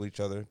 communicate with each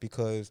other,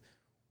 because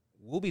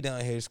we'll be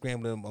down here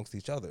scrambling amongst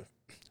each other.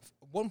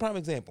 One prime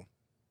example,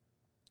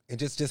 and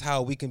just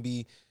how we can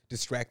be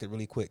distracted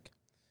really quick.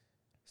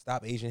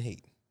 Stop Asian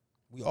hate.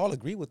 We all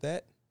agree with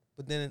that.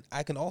 But then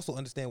I can also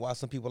understand why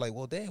some people are like,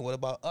 well, damn, what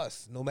about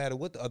us? No matter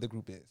what the other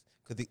group is.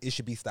 Because it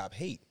should be stop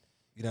hate.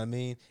 You know what I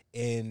mean?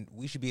 And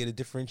we should be able to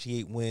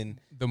differentiate when...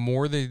 The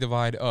more they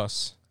divide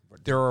us,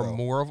 there are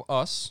more of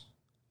us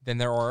than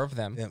there are of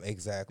them.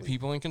 Exactly. The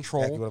people in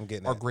control exactly what I'm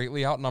getting are at.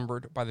 greatly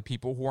outnumbered by the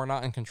people who are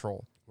not in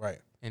control. Right.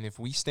 And if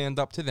we stand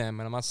up to them,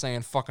 and I'm not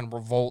saying fucking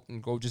revolt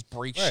and go just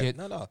break shit,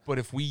 No. but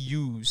if we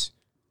use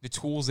the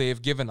tools they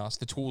have given us,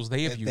 the tools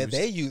they have used. That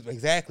they use,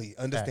 exactly.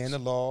 Understand Facts.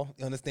 the law,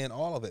 understand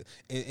all of it.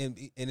 And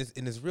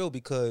it's real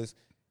because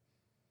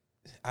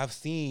I've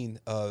seen,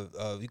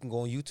 you can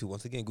go on YouTube.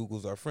 Once again,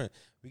 Google's our friend.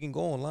 We can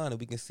go online and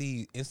we can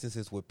see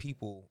instances where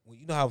people,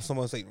 you know how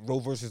someone say Roe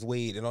versus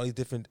Wade and all these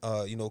different,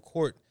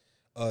 court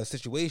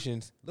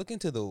situations. Look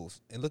into those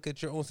and look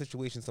at your own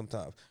situation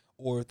sometimes.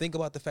 Or think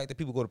about the fact that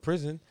people go to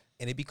prison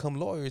and they become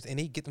lawyers and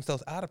they get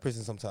themselves out of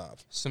prison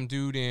sometimes. Some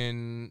dude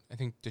in, I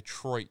think,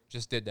 Detroit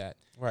just did that.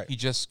 Right. He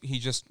just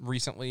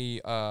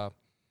recently,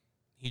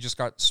 he just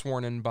got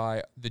sworn in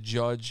by the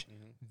judge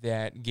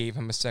that gave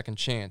him a second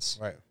chance.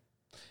 Right.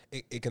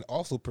 It can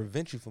also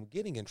prevent you from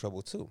getting in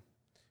trouble, too.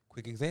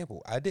 Quick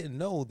example. I didn't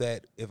know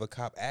that if a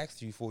cop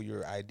asks you for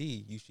your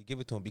ID, you should give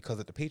it to him because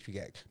of the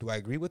Patriot Act. Do I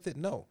agree with it?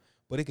 No.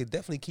 But it could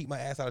definitely keep my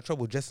ass out of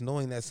trouble just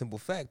knowing that simple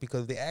fact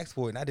because they asked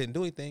for it and I didn't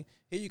do anything.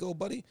 Here you go,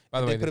 buddy.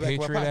 By the way, the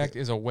Patriot Act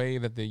is a way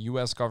that the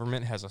U.S.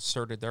 government has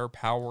asserted their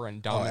power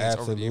and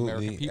dominance over the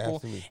American people.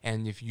 Absolutely.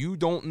 And if you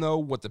don't know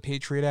what the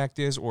Patriot Act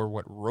is or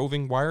what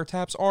roving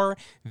wiretaps are,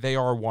 they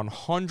are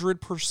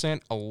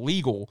 100%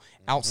 illegal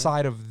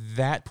outside of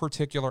that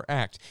particular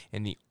act.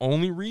 And the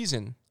only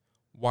reason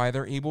why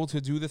they're able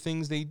to do the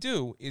things they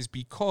do is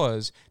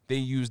because they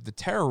use the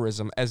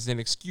terrorism as an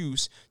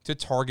excuse to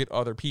target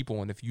other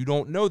people. And if you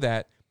don't know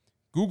that,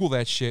 Google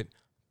that shit.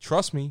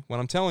 Trust me when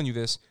I'm telling you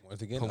this.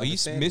 Once again,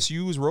 police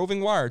misuse roving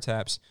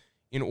wiretaps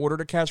in order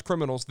to catch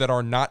criminals that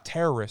are not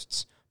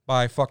terrorists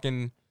by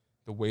fucking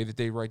the way that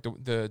they write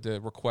the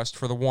request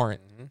for the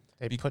warrant.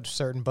 They put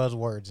certain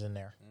buzzwords in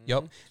there.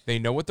 Yep. They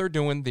know what they're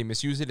doing. They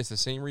misuse it. It's the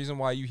same reason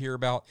why you hear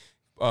about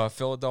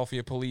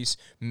Philadelphia police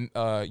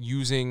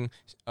using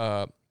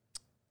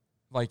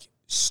like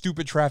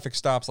stupid traffic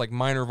stops, like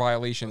minor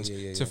violations,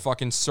 to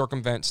fucking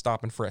circumvent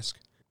stop and frisk.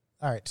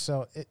 All right,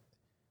 so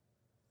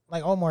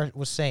like Omar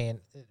was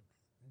saying,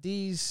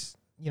 these,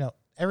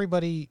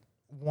 everybody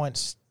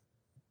wants,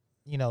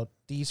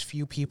 these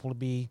few people to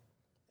be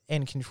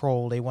in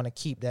control. They want to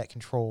keep that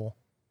control,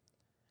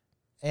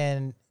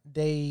 and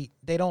they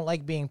don't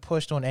like being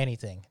pushed on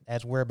anything,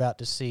 as we're about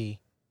to see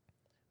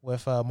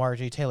with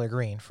Marjorie Taylor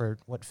Greene for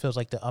what feels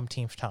like the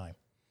umpteenth time.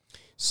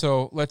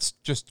 So let's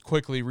just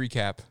quickly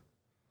recap.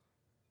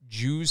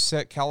 Jews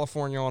set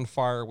California on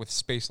fire with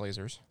space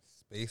lasers.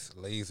 Space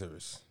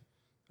lasers.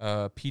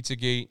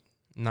 Pizzagate,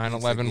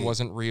 9/11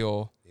 wasn't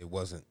real. It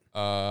wasn't.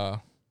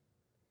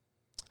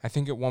 I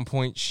think at one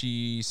point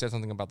she said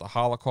something about the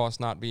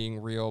Holocaust not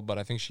being real, but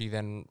I think she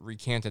then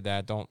recanted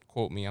that. Don't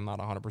quote me. I'm not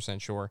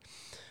 100% sure.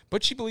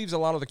 But she believes a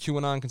lot of the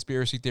QAnon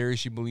conspiracy theories.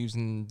 She believes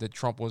in that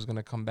Trump was going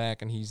to come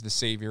back and he's the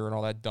savior and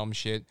all that dumb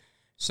shit.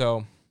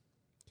 So,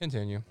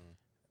 continue.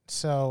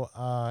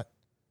 So,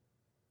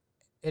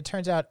 it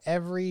turns out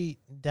every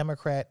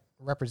Democrat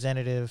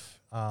representative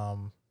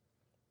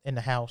in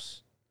the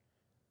House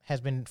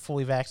has been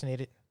fully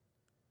vaccinated.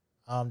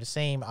 The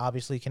same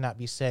obviously cannot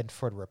be said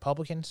for the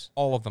Republicans.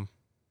 All of them.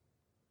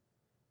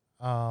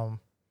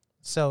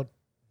 So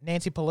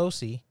Nancy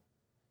Pelosi,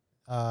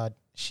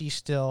 she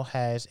still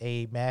has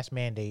a mass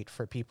mandate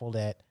for people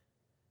that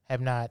have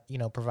not,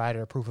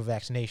 provided a proof of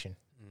vaccination.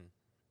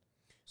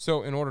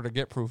 So in order to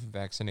get proof of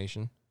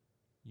vaccination,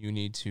 you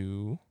need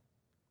to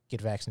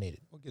get vaccinated.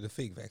 Or get a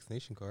fake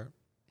vaccination card.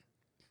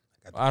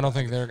 I don't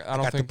think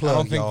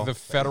the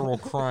federal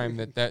crime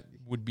that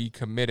would be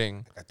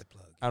committing. I got the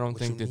plug. I don't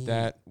think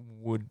that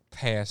would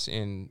pass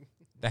in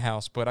the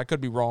House, but I could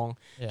be wrong.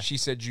 Yeah. She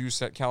said Jews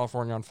set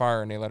California on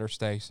fire and they let her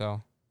stay.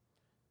 So,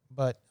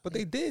 but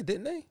they did,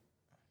 didn't they?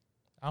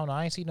 I don't know.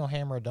 I ain't see no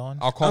hammer of dawn.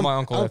 I'll call my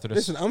uncle after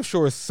this. Listen, I'm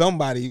sure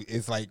somebody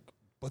is like,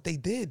 but they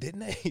did,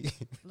 didn't they?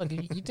 Look,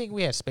 you think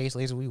we had space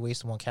lasers? We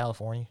wasted them on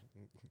California.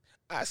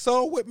 I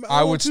saw with my.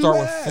 I would start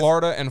with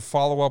Florida and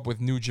follow up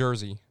with New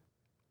Jersey.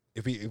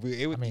 If we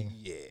it would be,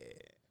 yeah.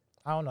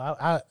 I don't know.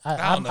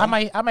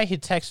 I might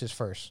hit Texas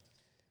first.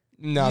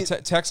 No,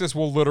 Texas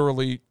will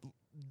literally,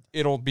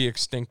 it'll be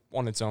extinct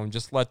on its own.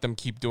 Just let them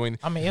keep doing.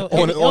 I mean,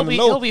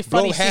 it'll be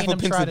funny seeing them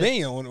try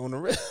to. On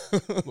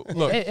the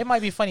Look, it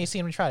might be funny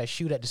seeing them try to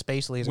shoot at the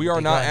space laser. We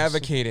are not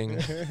advocating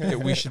that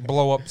we should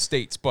blow up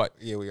states, but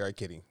yeah, we are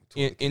kidding.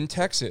 In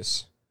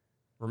Texas,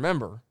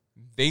 remember,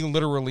 they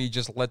literally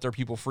just let their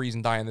people freeze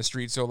and die in the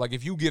street. So, like,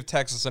 if you give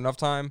Texas enough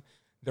time,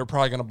 they're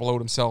probably going to blow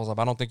themselves up.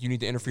 I don't think you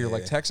need to interfere.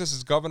 Like,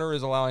 Texas's governor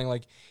is allowing,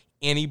 like,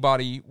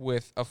 anybody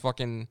with a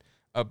fucking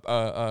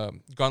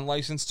gun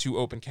license to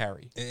open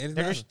carry.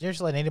 They're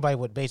just letting anybody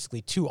with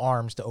basically 2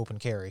 arms to open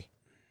carry.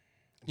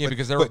 Yeah,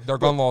 because their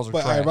gun laws are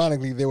trash. But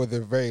ironically, they were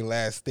the very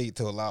last state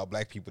to allow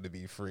black people to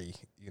be free,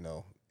 in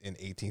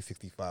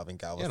 1865 in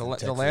Galveston,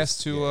 Texas. The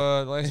last to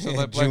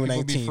let black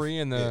people be free,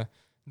 and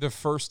the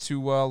first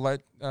to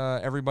let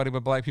everybody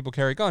but black people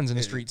carry guns in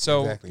the street.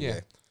 So, exactly,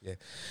 yeah.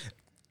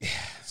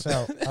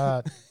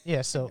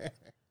 So,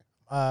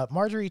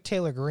 Marjorie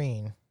Taylor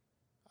Greene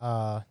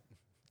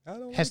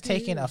has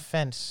taken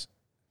offense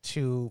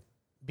to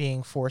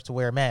being forced to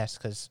wear a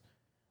mask because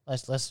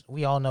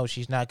we all know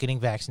she's not getting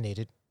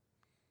vaccinated,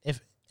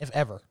 if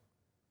ever.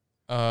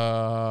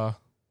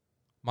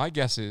 My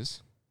guess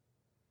is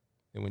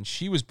that when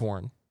she was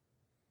born,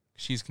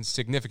 she's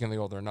significantly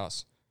older than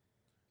us.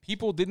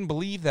 People didn't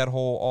believe that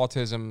whole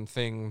autism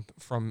thing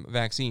from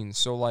vaccines.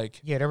 So, like...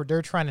 Yeah,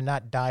 they're trying to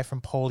not die from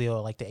polio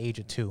at, like, the age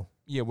of 2.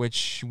 Yeah,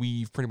 which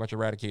we've pretty much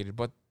eradicated.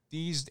 But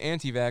these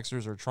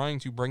anti-vaxxers are trying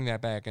to bring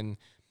that back. And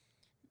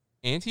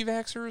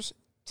anti-vaxxers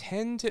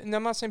tend to... And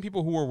I'm not saying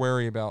people who are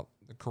wary about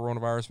the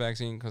coronavirus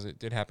vaccine, because it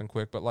did happen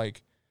quick, but,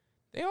 like,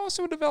 they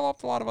also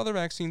developed a lot of other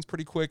vaccines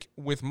pretty quick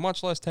with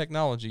much less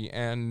technology,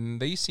 and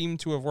they seem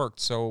to have worked.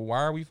 So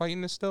why are we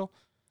fighting this still?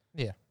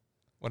 Yeah.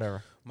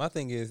 Whatever. My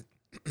thing is,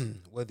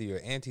 whether you're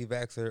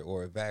anti-vaxxer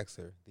or a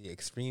vaxxer, the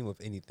extreme of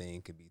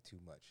anything could be too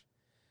much.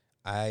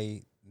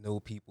 I know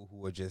people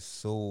who are just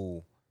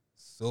so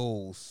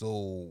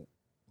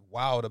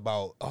wild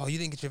about, oh, you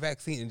didn't get your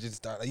vaccine, and just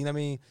start, you know what I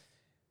mean?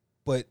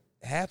 But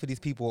half of these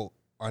people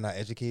are not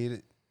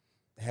educated.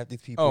 Half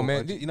these people, oh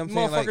man, you know what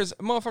I'm saying?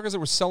 Motherfuckers that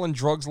were selling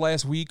drugs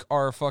last week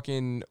are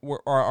fucking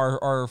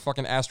are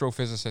fucking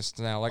astrophysicists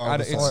now. Like,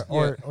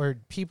 or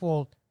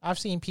people. I've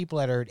seen people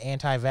that are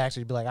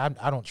anti-vaxxers be like,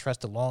 I don't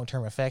trust the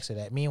long-term effects of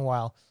that.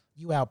 Meanwhile,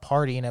 you out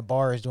partying at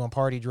bars doing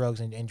party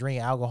drugs and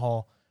drinking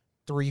alcohol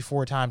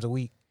 3-4 times a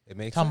week. It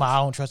makes sense. About,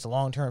 I don't trust the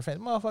long-term effects.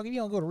 Motherfucker, you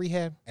don't go to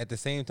rehab. At the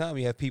same time,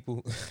 you have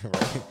people,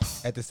 right?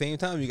 At the same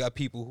time, you got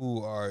people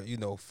who are,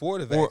 for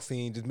the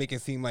vaccine, just making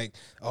it seem like,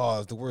 oh,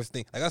 it's the worst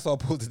thing. Like, I saw a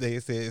post today,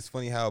 it said, it's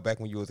funny how back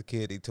when you was a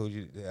kid, they told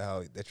you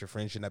that your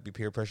friends should not be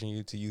peer pressuring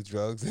you to use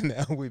drugs, and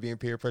now we're being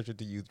peer pressured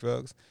to use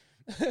drugs.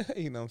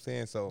 You know what I'm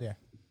saying? So, yeah.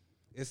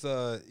 It's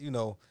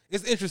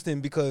it's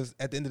interesting because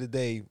at the end of the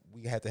day,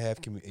 we have to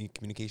have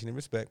communication and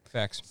respect.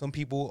 Facts. Some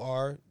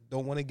people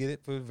don't want to get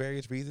it for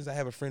various reasons. I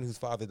have a friend whose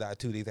father died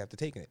 2 days after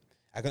taking it.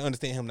 I can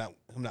understand him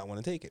not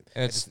want to take it.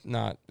 It's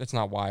not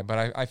why,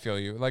 but I feel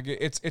you. Like,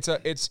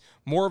 it's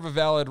more of a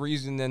valid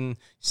reason than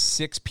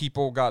 6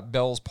 people got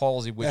Bell's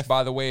palsy. Which,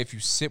 by the way, if you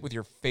sit with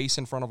your face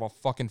in front of a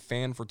fucking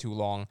fan for too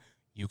long,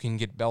 you can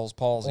get Bell's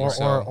palsy.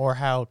 Or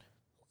how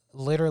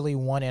literally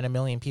 1 in a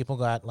million people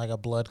got like a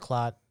blood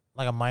clot.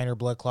 Like a minor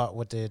blood clot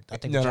with the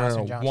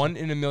Johnson. 1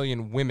 in a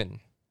million women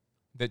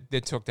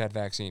that took that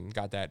vaccine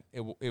got that.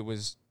 It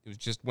was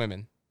just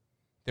women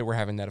that were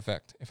having that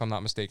effect, if I'm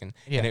not mistaken.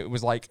 Yeah. And it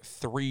was like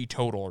 3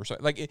 total or so.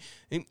 Like,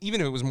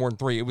 even if it was more than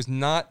 3, it was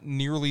not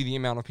nearly the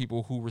amount of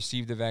people who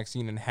received the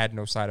vaccine and had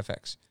no side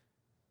effects.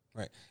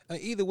 Right.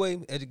 Either way,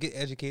 get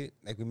educated.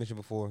 Like we mentioned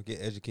before,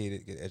 get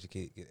educated,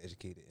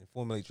 and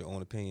formulate your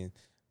own opinion.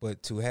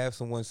 But to have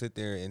someone sit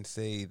there and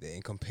say that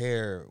and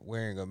compare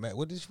wearing a mask,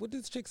 what did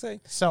this chick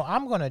say? So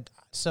I'm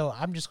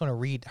just gonna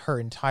read her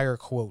entire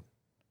quote.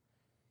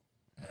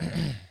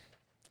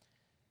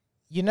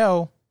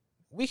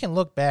 We can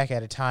look back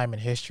at a time in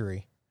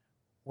history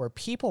where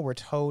people were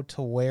told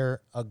to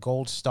wear a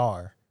gold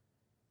star,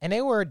 and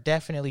they were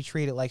definitely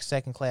treated like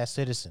second-class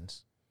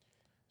citizens.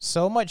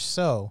 So much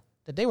so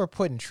that they were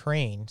put in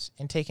trains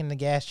and taken to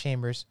gas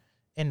chambers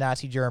in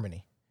Nazi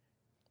Germany.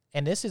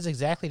 And this is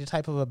exactly the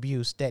type of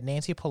abuse that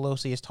Nancy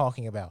Pelosi is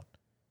talking about.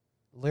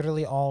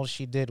 Literally all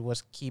she did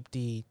was keep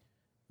the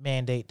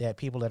mandate that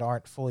people that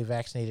aren't fully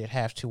vaccinated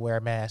have to wear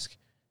a mask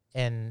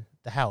in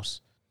the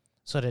house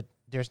so that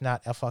there's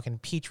not a fucking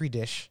petri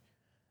dish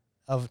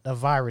of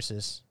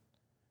viruses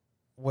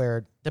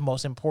where the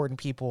most important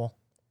people,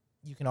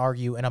 you can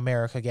argue, in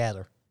America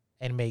gather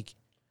and make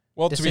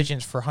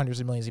decisions for hundreds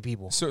of millions of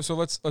people. So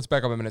let's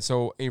back up a minute.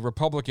 So a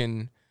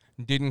Republican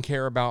didn't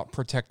care about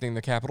protecting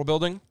the Capitol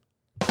building?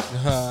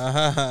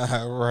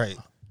 Right.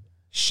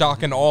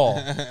 Shock and awe.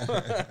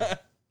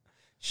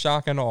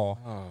 Shock and awe.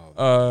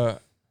 Oh,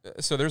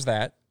 so there's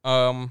that.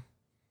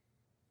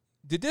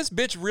 Did this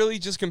bitch really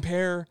just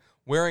compare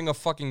wearing a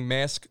fucking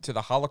mask to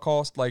the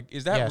Holocaust? Like,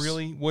 is that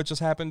really what just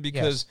happened?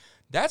 Because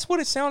that's what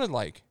it sounded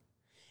like.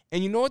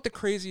 And you know what the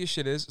craziest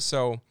shit is?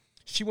 So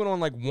she went on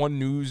like One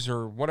News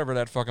or whatever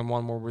that fucking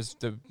one where was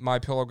the My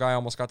Pillow guy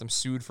almost got them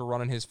sued for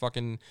running his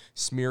fucking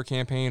smear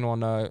campaign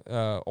on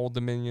Old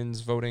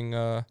Dominion's voting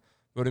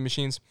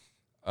machines,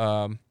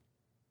 or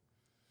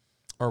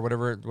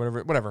whatever.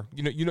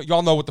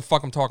 Y'all know what the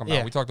fuck I'm talking about.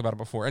 Yeah. We talked about it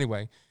before.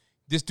 Anyway,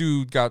 this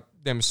dude got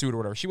them sued or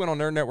whatever. She went on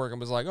their network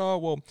and was like, oh,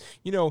 well,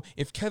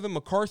 if Kevin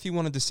McCarthy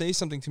wanted to say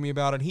something to me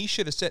about it, he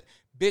should have said,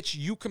 bitch,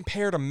 you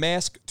compared a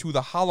mask to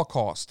the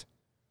Holocaust.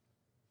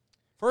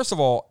 First of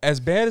all, as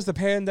bad as the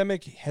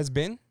pandemic has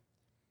been,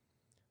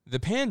 the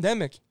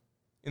pandemic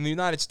in the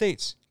United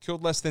States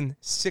killed less than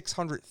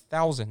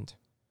 600,000,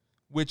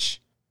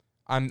 which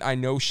I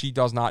know she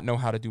does not know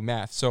how to do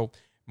math. So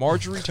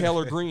Marjorie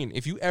Taylor Greene,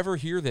 if you ever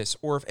hear this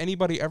or if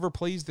anybody ever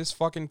plays this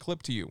fucking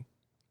clip to you,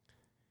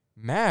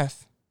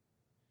 math,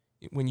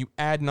 when you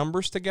add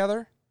numbers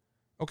together,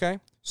 okay?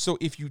 So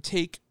if you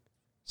take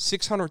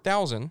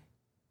 600,000,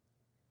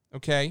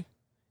 okay,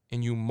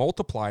 and you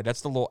multiply,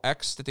 that's the little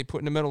X that they put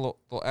in the middle,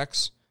 little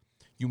X,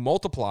 you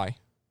multiply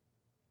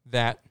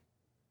that,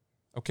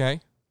 okay?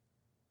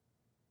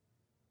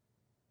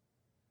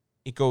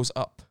 It goes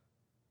up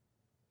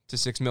to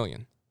 6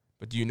 million.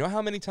 But do you know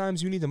how many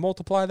times you need to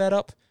multiply that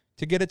up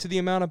to get it to the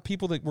amount of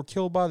people that were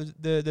killed by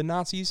the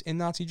Nazis in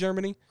Nazi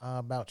Germany?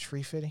 About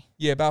 350.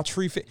 Yeah, about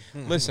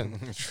 350. Listen,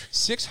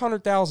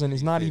 600,000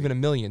 is not even a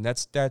million.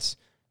 That's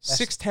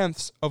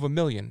 6/10 of a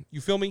million.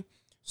 You feel me?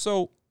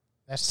 So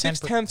that's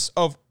 6/10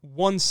 of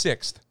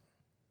 1/6.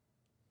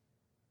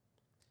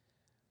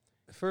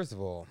 First of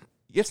all,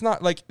 it's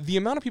not like the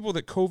amount of people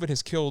that COVID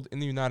has killed in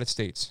the United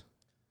States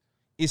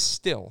is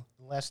still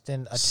less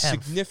than a tenth.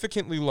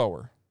 Significantly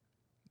lower.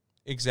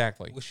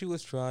 Exactly. What she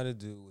was trying to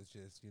do was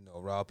just,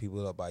 rile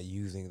people up by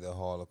using the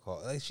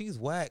Holocaust. Like, she's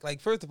whack.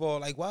 Like, first of all,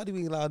 like, why do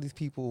we allow these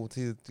people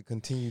to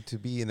continue to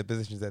be in the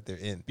positions that they're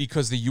in?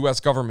 Because the U.S.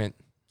 government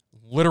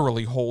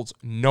literally holds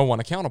no one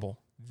accountable.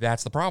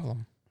 That's the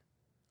problem.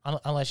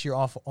 Unless you're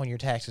off on your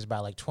taxes by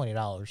like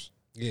 $20.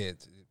 Yeah,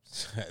 it's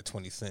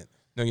 20 cents.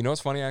 No, you know what's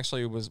funny?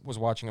 Actually, was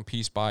watching a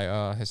piece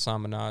by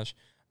Hassan Minhaj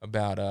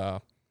about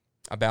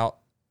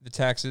the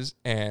taxes,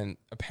 and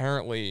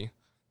apparently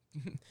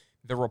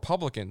the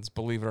Republicans,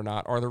 believe it or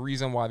not, are the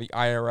reason why the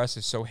IRS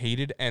is so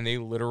hated, and they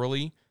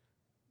literally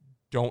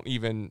don't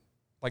even,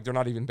 like, they're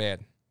not even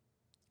bad.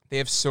 They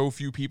have so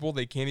few people,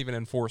 they can't even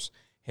enforce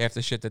half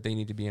the shit that they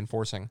need to be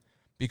enforcing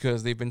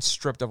because they've been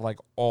stripped of, like,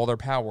 all their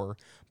power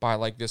by,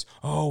 like, this,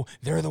 oh,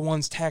 they're the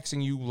ones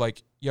taxing you.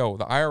 Like, yo,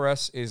 the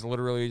IRS is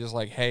literally just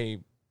like, hey,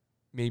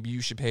 maybe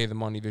you should pay the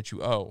money that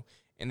you owe.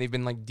 And they've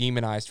been, like,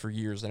 demonized for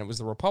years, and it was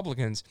the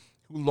Republicans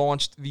who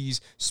launched these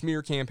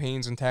smear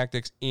campaigns and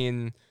tactics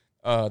in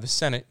the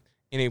Senate,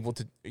 in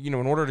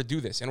order to do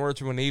this, in order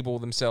to enable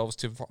themselves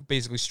to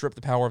basically strip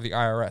the power of the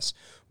IRS.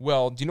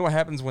 Well, do you know what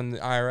happens when the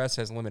IRS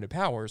has limited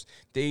powers?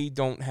 They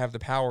don't have the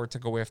power to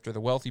go after the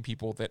wealthy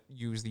people that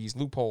use these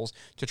loopholes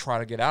to try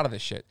to get out of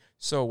this shit.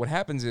 So what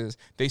happens is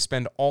they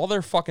spend all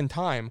their fucking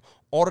time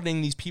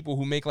auditing these people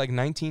who make like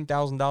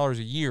 $19,000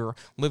 a year,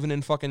 living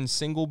in fucking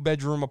single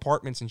bedroom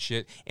apartments and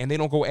shit, and they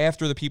don't go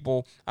after the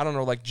people, I don't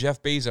know, like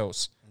Jeff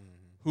Bezos,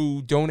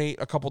 who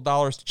donate a couple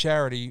dollars to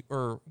charity,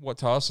 or what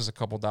to us is a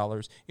couple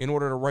dollars, in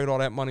order to write all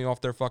that money off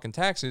their fucking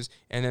taxes,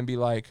 and then be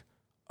like,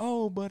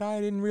 oh, but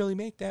I didn't really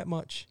make that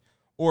much.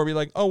 Or be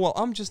like, oh, well,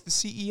 I'm just the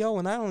CEO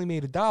and I only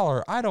made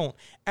 $1. I don't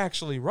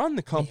actually run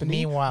the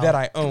company that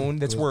I own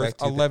that's worth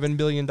 $11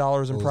 billion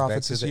in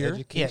profits this year.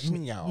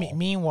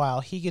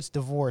 Meanwhile, he gets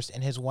divorced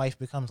and his wife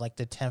becomes like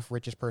the 10th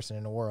richest person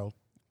in the world.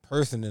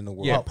 Person in the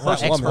world. Yeah,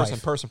 person,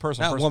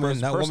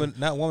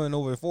 not woman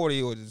over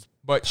 40 or just.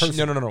 But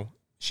no.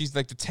 She's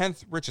like the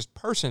 10th richest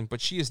person, but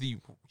she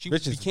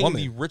became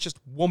the richest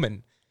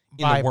woman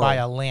in the world by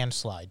a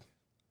landslide.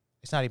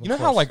 It's not even. You know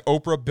close. how like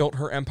Oprah built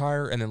her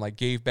empire and then like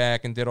gave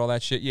back and did all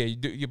that shit. Yeah,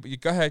 you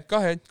go ahead,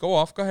 go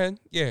off, go ahead.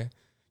 Yeah,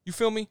 you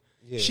feel me?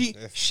 Yeah,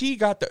 she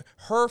got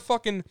her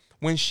fucking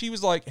when she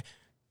was like,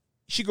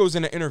 she goes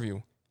in an interview.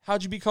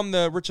 How'd you become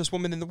the richest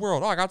woman in the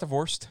world? Oh, I got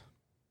divorced.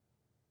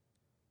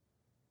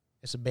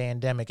 It's a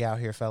pandemic out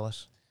here,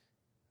 fellas.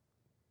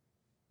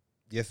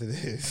 Yes, it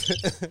is.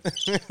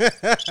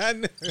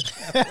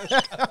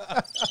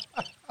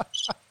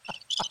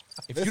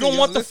 If you don't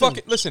want the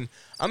fucking listen,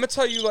 I'm gonna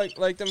tell you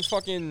like them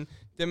fucking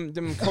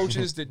them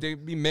coaches that they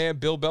be mad.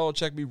 Bill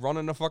Belichick be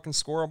running the fucking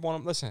score up on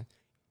them. Listen,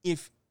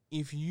 if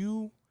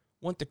you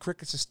want the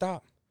crickets to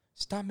stop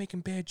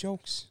making bad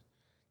jokes.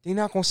 They're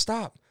not gonna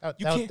stop.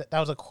 That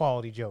was a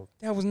quality joke.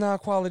 That was not a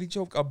quality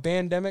joke. A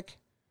pandemic.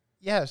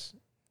 Yes,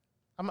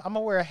 I'm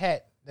gonna wear a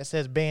hat that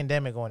says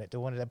 "pandemic" on it to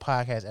one of the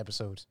podcast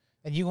episodes.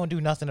 And you gonna do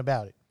nothing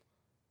about it.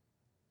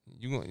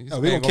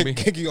 We're gonna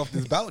kick you off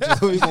this bout.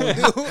 That's what we gonna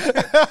do.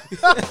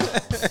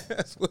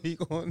 That's what you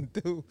gonna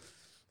do.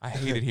 I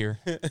hate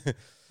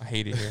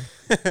it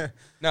here.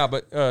 No,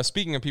 but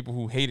speaking of people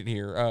who hate it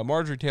here,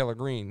 Marjorie Taylor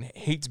Greene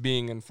hates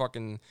being in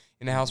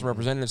the House of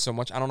Representatives so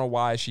much. I don't know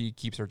why she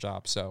keeps her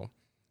job. So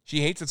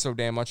she hates it so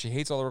damn much. She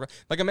hates all the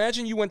like.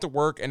 Imagine you went to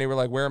work and they were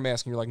like, "Wear a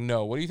mask," and you're like,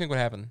 "No." What do you think would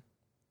happen?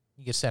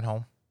 You get sent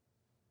home.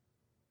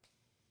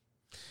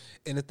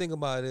 And the thing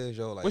about it is,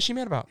 yo, like, what's she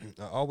mad about?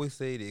 I always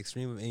say the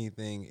extreme of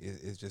anything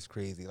is just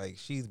crazy. Like,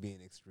 she's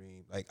being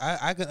extreme. Like,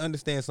 I can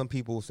understand some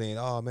people saying,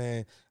 "Oh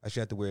man, I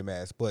should have to wear a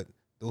mask," but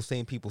those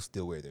same people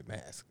still wear their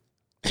mask.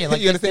 Yeah,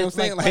 like you understand what I'm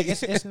saying? Like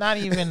it's not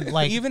even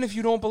like even if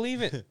you don't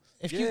believe it.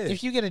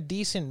 If you get a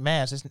decent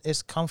mask,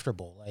 it's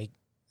comfortable. Like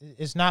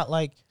it's not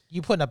like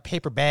you putting a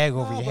paper bag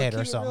over your head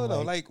or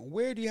something. Like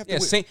where do you have to?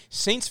 Yeah,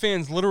 Saints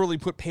fans literally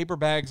put paper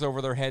bags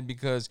over their head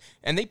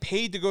and they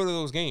paid to go to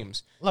those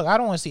games. Look, I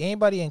don't want to see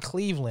anybody in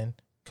Cleveland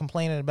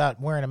complaining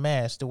about wearing a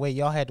mask the way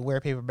y'all had to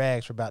wear paper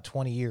bags for about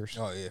 20 years.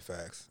 Oh yeah,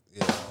 facts.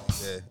 Yeah.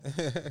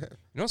 You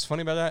know what's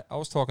funny about that? I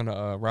was talking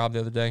to Rob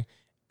the other day,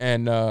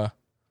 and we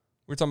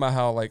were talking about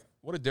how like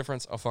what a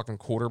difference a fucking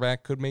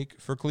quarterback could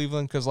make for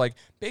Cleveland. Because like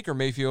Baker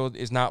Mayfield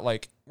is not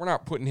like we're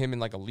not putting him in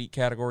like elite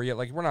category yet.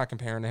 Like we're not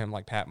comparing to him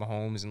like Pat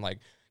Mahomes and like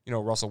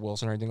Russell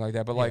Wilson or anything like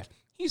that. But like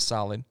he's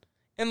solid,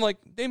 and like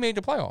they made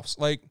the playoffs.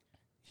 Like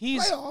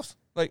he's playoffs.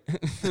 Like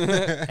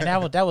and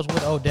that was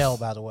with Odell,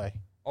 by the way.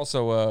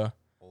 Also,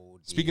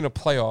 speaking of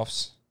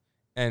playoffs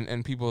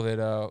and people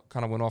that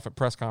kind of went off at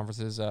press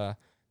conferences,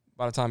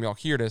 by the time y'all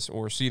hear this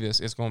or see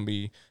this, it's going to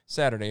be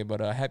Saturday.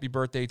 But happy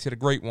birthday to the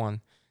great one,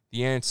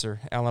 the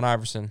answer, Allen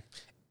Iverson.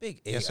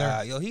 Big AI. Yes,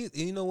 sir. Yo,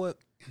 you know what?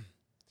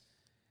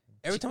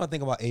 Every time I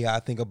think about AI, I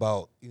think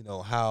about,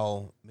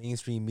 how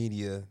mainstream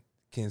media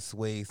can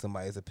sway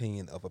somebody's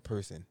opinion of a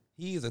person.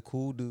 He is a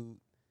cool dude.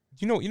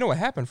 You know what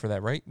happened for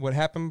that, right? What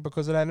happened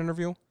because of that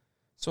interview?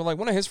 So like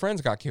one of his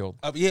friends got killed.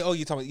 You're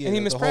talking about and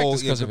he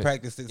mispracticed because of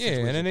it.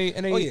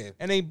 Situation.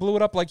 And they blew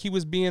it up like he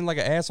was being like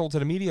an asshole to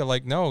the media.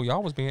 Like no,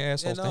 y'all was being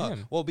assholes to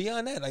him. Well,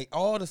 beyond that, like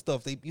all the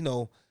stuff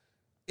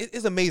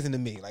it's amazing to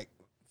me. Like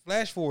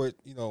flash forward,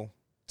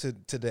 to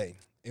today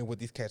and what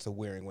these cats are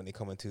wearing when they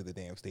come into the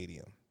damn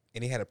stadium.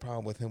 And they had a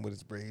problem with him with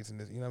his braids and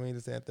this,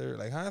 this and third.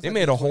 Like they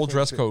made a whole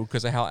dress code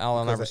because of how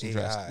Allen Iverson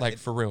dressed. Like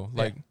for real.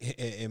 Like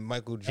and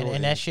Michael Jordan.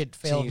 And that shit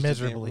failed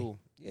miserably.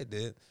 Yeah, it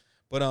did.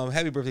 But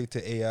happy birthday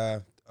to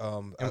AI.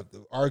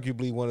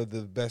 Arguably one of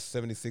the best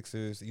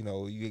 76ers.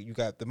 You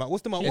got the Mount.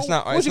 What's the Mount?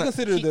 What you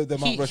consider the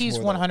Mount Rushmore? He's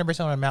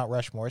 100% on Mount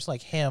Rushmore. It's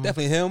like him,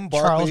 definitely him,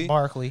 Charles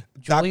Barkley,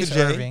 Julius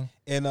Erving,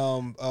 and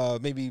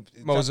maybe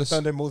Moses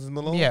Thunder, Moses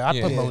Malone. Yeah, I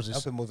put Moses.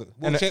 I put Moses.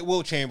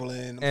 Will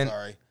Chamberlain. I'm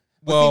sorry.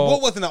 Well,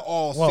 what wasn't an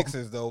all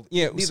Sixers though?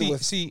 Yeah.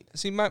 See.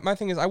 My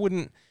thing is, I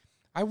wouldn't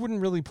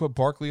really put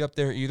Barkley up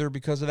there either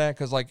because of that.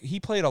 Because like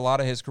he played a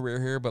lot of his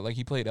career here, but like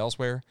he played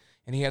elsewhere.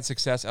 And he had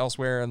success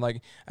elsewhere, and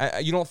like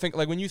you don't think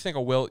like when you think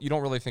of Wilt, you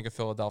don't really think of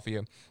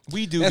Philadelphia.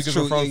 We do because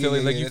we're from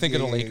Philly. Like you think of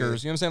the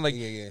Lakers. You know what I'm saying? Like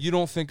you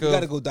don't think of. You got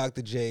to go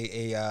Dr.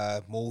 J,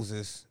 AI,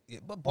 Moses,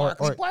 but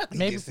Barkley.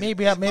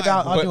 Maybe I'll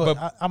do it.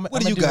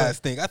 What do you guys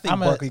think? I think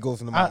Barkley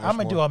goes in the Mount I'm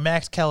gonna do a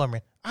Max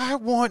Kellerman. I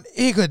want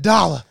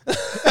Iguodala.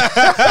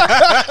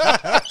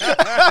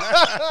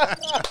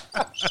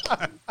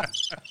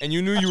 And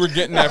you knew you were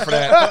getting that for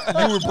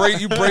that.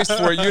 You braced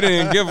for it. You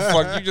didn't give a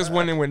fuck. You just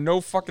went in with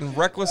no fucking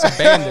reckless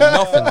abandon,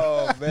 nothing.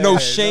 Oh, no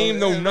shame,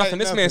 no nothing.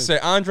 This man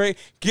said, Andre,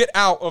 get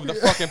out of the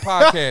fucking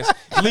podcast.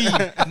 Leave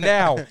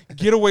now.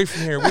 Get away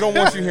from here. We don't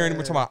want you here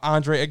anymore talking about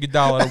Andre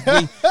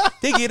Iguodala.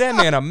 They gave that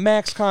man a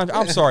max contract.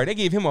 I'm sorry. They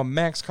gave him a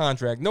max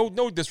contract.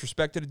 No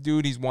disrespect to the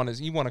dude. He won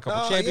a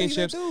couple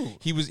championships.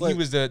 He was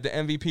the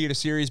MVP of the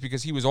series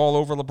because he was all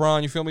over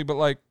LeBron. You feel me? But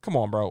like, come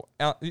on, bro.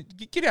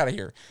 Get out of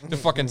here.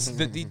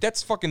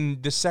 That's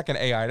fucking the second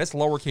AI. That's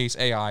lowercase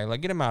AI.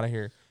 Like, get him out of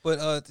here.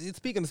 But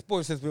speaking of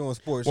sports, since we're on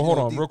sports, well, hold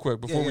on, real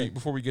quick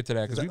before we get to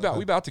that, because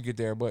we about to get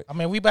there. But I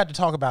mean, we about to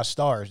talk about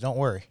stars. Don't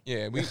worry.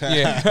 Yeah.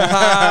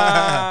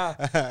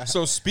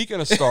 So speaking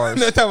of stars,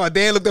 no talking about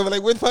Dan looked over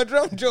like, "Where's my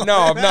drum joke?"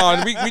 No.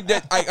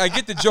 I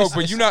get the joke,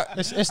 but you not.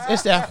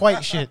 It's that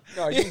white shit.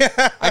 No,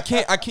 I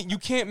can't. You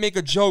can't make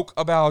a joke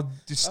about.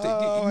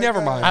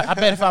 Never mind. I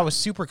bet if I was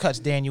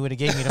Supercuts Dan, you would have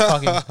gave me the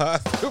fucking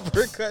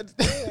Supercuts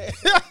Dan.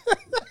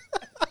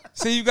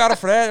 See, you got it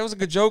for that. It was a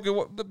good joke.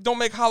 Don't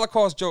make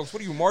Holocaust jokes.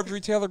 What are you,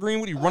 Marjorie Taylor Greene?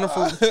 What are you running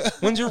for?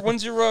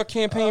 When's your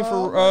campaign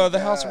for the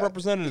House of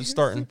Representatives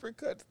starting?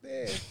 Supercuts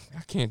Dan.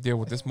 I can't deal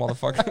with this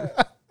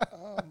motherfucker.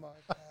 Oh my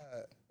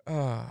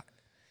god.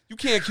 You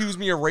can't accuse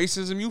me of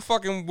racism. You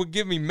fucking would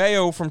give me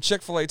mayo from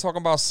Chick-fil-A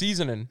talking about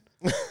seasoning.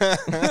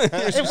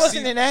 It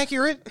wasn't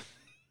inaccurate.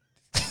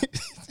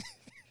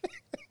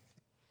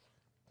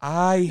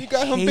 You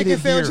got him bacon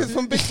sandwiches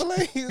from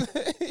Big-Filet.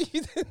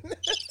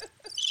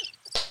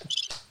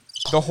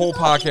 The whole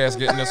podcast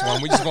getting this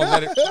one. We just gonna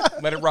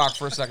let it rock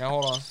for a second.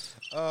 Hold on.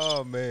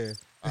 Oh man.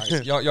 All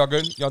right, y'all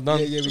good? Y'all done?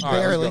 Yeah, we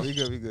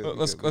right, good.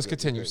 Let's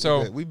continue.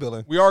 So we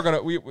billing. We are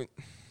gonna we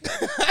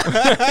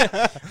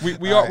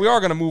are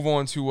gonna move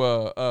on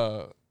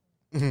to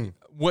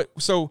what.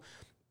 So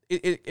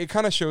it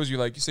kind of shows you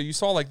like, so you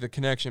saw like the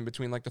connection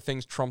between like the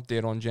things Trump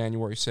did on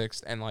January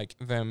 6th and like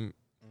them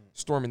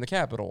storming the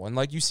Capitol, and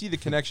like you see the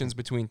connections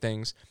between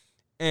things,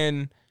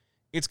 and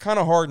it's kind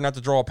of hard not to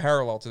draw a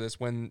parallel to this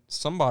when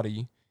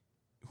somebody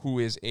who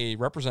is a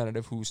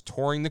representative who's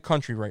touring the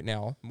country right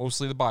now,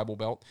 mostly the Bible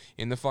Belt,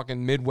 in the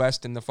fucking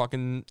Midwest and the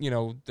fucking,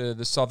 the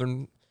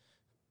southern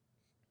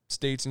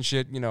states and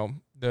shit,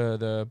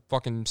 the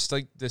fucking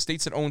the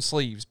states that own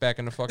slaves back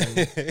in the fucking,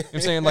 you know what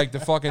I'm saying? Like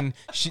the fucking,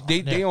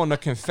 they on the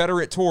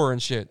Confederate tour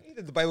and shit.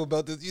 The Bible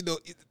Belt is,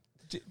 the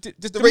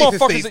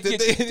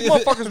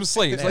motherfuckers with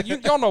slaves. Like,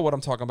 y'all know what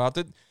I'm talking about.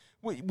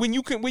 when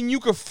you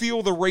can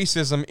feel the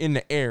racism in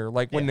the air,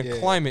 like when the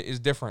climate is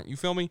different. You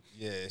feel me?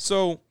 Yeah.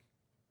 So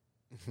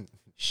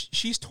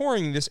she's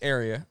touring this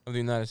area of the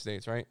United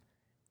States, right?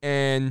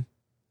 And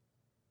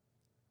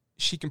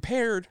she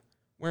compared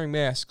wearing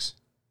masks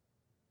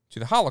to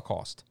the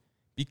Holocaust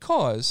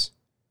because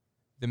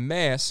the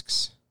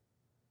masks,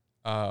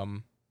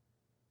 were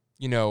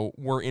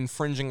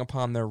infringing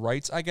upon their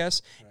rights, I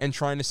guess, and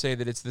trying to say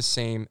that it's the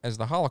same as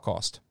the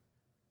Holocaust.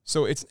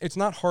 So it's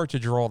not hard to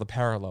draw the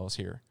parallels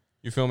here.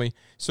 You feel me?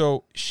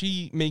 So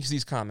she makes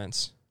these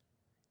comments,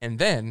 and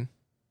then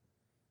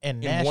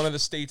in one of the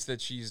states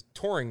that she's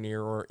touring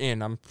near or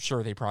in, I'm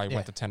sure they probably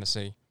went to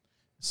Tennessee.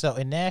 So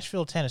in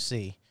Nashville,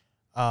 Tennessee,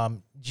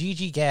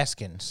 Gigi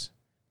Gaskins,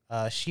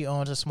 she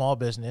owns a small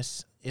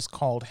business. It's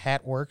called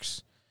Hat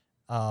Works.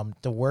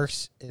 The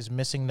works is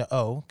missing the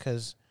O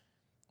because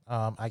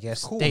I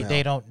guess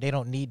they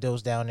don't need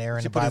those down there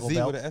in the Bible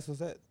Belt. Where the S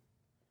was at?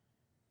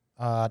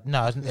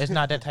 No, it's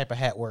not that type of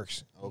Hat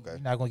Works. Okay, you're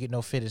not gonna get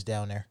no fitters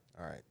down there.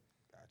 All right,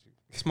 got you.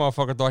 This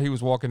motherfucker thought he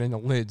was walking into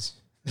lids.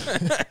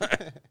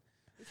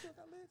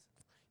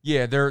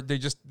 Yeah,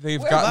 they've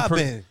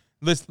gotten.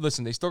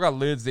 Listen, they still got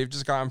lids. They've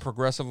just gotten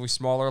progressively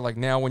smaller. Like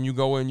now, when you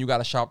go in, you got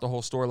to shop the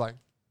whole store. Like,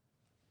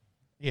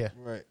 yeah,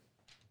 right.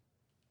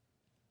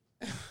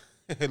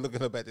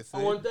 Looking up at the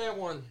same. I want that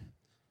one.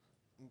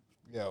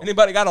 Yo.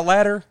 Anybody got a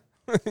ladder?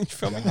 You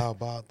feel me? How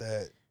about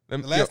that? The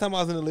last time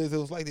I was in the lids, it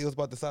was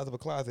about the size of a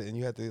closet, and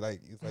you had to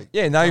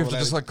yeah. Now you have to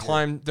just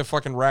climb the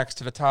fucking racks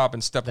to the top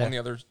and step on the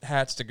other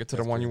hats to get to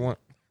the one you want.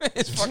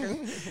 It's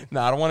fucking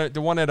I don't want it. The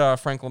one at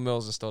Franklin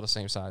Mills is still the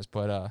same size,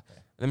 but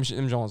them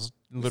Jones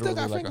literally still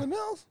got like Franklin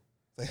Mills.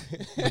 Well,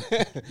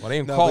 they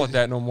didn't call it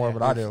that no more,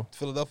 but I do.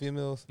 Philadelphia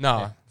Mills.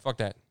 Nah, fuck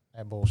that.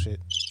 That bullshit.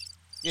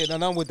 Yeah,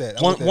 no, I'm with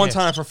that. One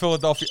time for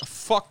Philadelphia.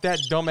 Fuck that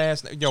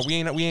dumbass. Yo, we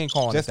ain't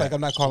calling just it like that.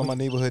 I'm not calling my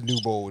neighborhood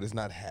New Bold. It's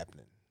not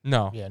happening.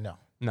 No. Yeah, no.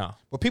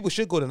 But people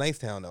should go to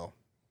Nicetown though,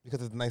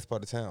 because it's a nice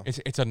part of town.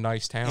 It's a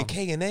nice town. And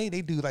K&A,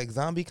 they do like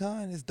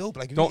ZombieCon. It's dope.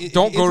 Like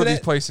don't go to these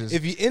places.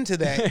 If you're into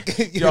that,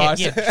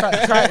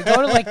 try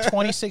go to like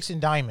 26 and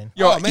Diamond.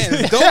 Yo, man,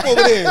 it's dope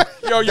over there.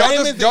 Yo,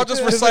 y'all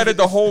just recited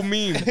the whole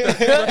meme.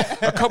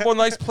 A couple of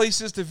nice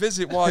places to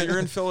visit while you're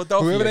in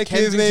Philadelphia. Whoever that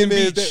kid's name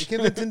Beach. is,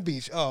 Kensington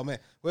Beach. Oh man,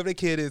 whoever that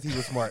kid is, he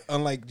was smart.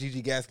 Unlike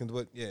Gigi Gaskins,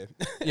 but yeah.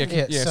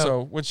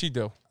 So what'd she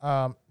do?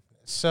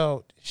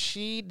 So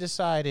she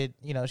decided,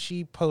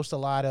 she posts a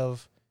lot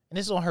of, and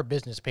this is on her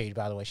business page,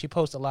 by the way. She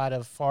posts a lot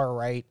of far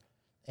right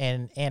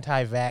and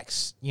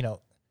anti-vax,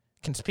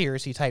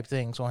 conspiracy type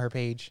things on her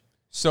page.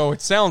 So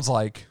it sounds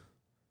like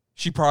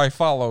she probably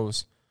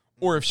follows,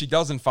 or if she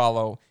doesn't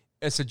follow,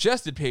 a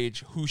suggested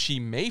page who she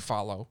may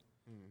follow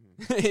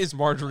is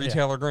Marjorie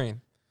Taylor Greene.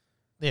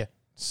 Yeah.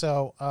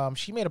 So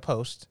she made a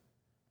post,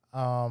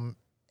 and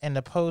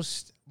the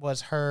post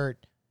was her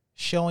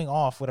showing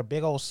off with a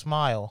big old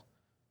smile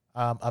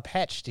a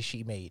patch that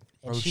she made.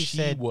 And she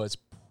said was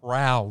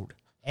proud.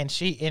 And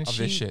she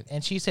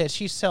said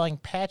she's selling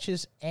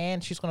patches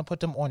and she's going to put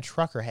them on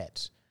trucker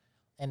hats.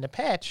 And the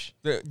patch.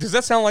 Does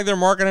that sound like they're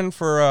marketing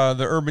for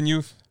the urban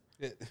youth?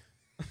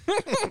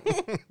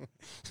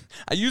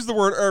 I use the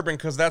word urban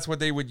because that's what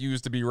they would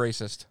use to be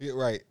racist. Yeah,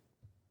 right.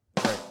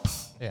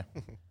 Yeah.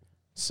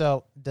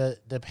 So the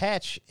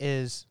patch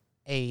is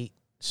a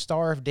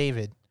Star of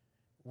David,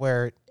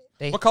 where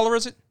what color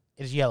is it?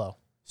 It's yellow.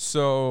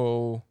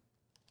 So.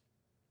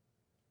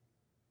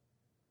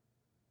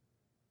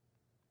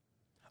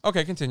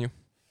 Okay, continue.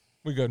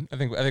 We good. I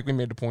think we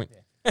made the point.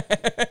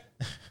 Yeah.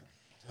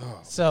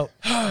 So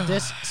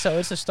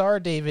it's a Star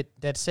of David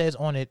that says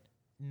on it,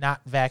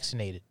 "Not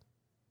vaccinated."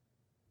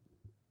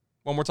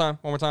 One more time.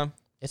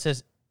 It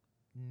says,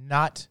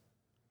 "Not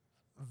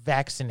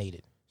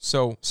vaccinated."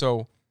 So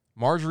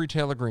Marjorie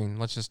Taylor Greene.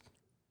 Let's just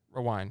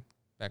rewind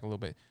back a little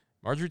bit.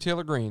 Marjorie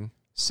Taylor Greene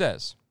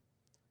says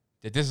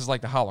that this is like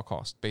the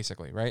Holocaust,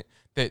 basically, right?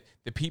 That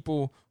the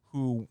people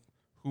who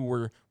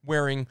were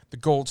wearing the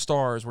gold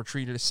stars were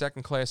treated as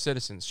second-class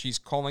citizens. She's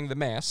calling the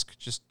mask,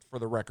 just for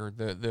the record,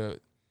 not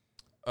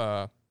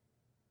the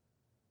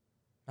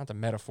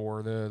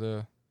metaphor,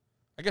 the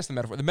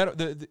metaphor.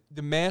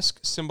 The mask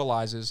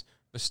symbolizes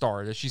the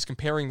star. That she's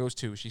comparing those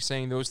two. She's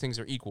saying those things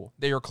are equal.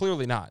 They are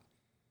clearly not.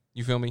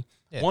 You feel me?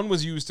 Yeah. One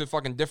was used to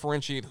fucking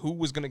differentiate who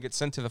was going to get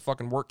sent to the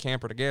fucking work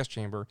camp or the gas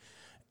chamber,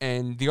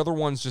 and the other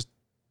one's just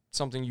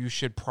something you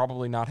should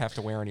probably not have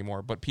to wear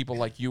anymore, but people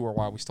like you are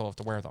why we still have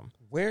to wear them.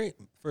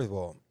 First of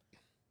all,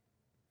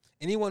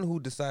 anyone who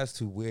decides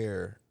to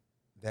wear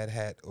that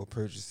hat or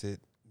purchase it,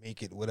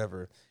 make it,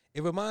 whatever,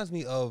 it reminds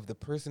me of the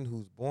person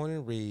who's born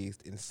and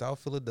raised in South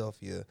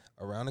Philadelphia,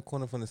 around the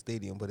corner from the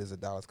stadium, but is a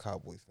Dallas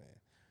Cowboys fan.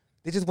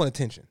 They just want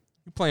attention.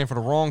 You're playing for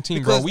the wrong team,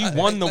 because bro. We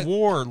won the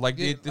war.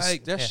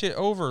 Shit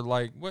over.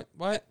 Like, what?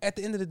 At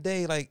the end of the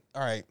day, like,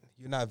 all right,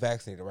 you're not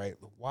vaccinated, right?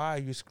 Why are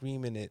you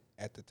screaming it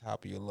at the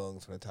top of your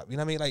lungs from the top? You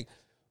know what I mean? Like,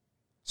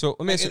 so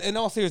let me ask you, in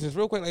all seriousness,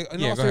 real quick, like,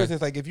 in all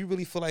seriousness, like, if you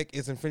really feel like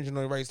it's infringing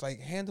on your rights, like,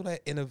 handle that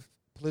in a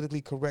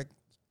politically correct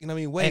you know what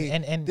I mean, way.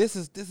 And this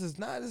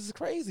is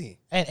crazy.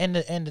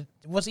 And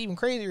what's even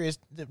crazier is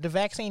the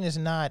vaccine is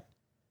not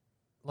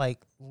like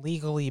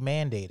legally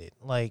mandated.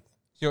 Like,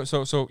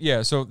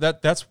 so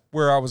that's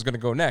where I was going to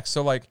go next.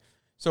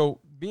 So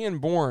being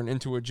born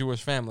into a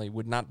Jewish family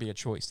would not be a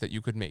choice that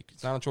you could make.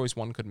 It's not a choice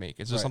one could make.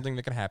 It's just something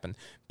that could happen.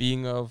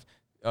 Being of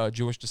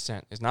Jewish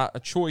descent is not a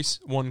choice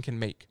one can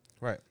make.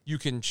 Right. You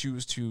can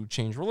choose to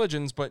change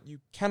religions, but you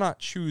cannot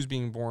choose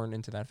being born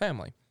into that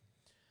family.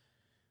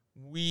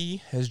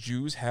 We, as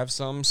Jews, have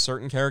some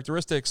certain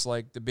characteristics,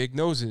 like the big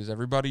noses.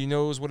 Everybody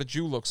knows what a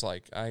Jew looks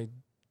like. I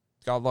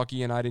got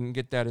lucky and I didn't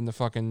get that in the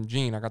fucking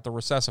gene. I got the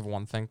recessive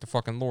one, thank the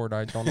fucking Lord.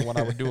 I don't know what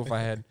I would do if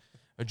I had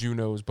a Jew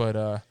nose, but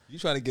you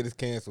trying to get us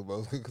canceled,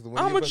 bro?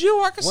 I'm a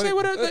Jew. I can say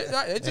whatever.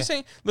 It just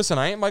ain't. Listen,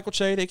 I ain't Michael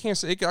Che. They can't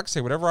say. I can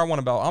say whatever I want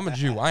about. I'm a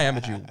Jew. I am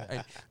a Jew.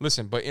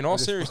 Listen, but in all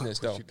seriousness,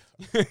 though,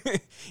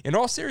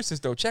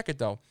 check it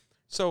though.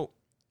 So,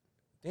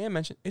 Dan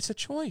mentioned it's a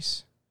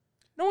choice.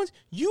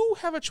 You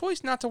have a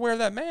choice not to wear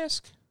that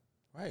mask.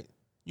 Right.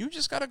 You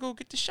just got to go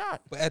get the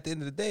shot. But at the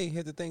end of the day,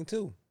 here's the thing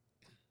too.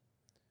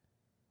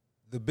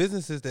 The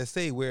businesses that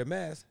say wear a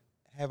mask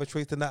have a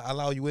choice to not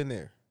allow you in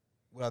there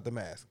without the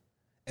mask.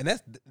 And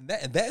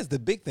that is the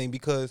big thing,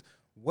 because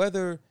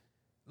the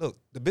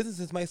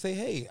businesses might say,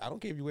 hey, I don't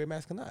care if you wear a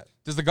mask or not.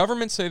 Does the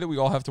government say that we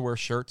all have to wear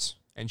shirts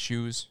and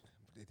shoes?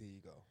 There you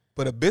go.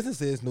 But a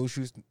business is no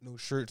shoes, no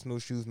shirts, no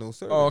shoes, no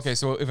service. Oh, okay.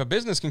 So if a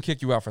business can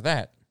kick you out for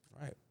that,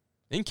 right,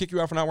 they can kick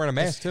you out for not wearing a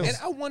mask too. And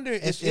I wonder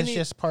if it's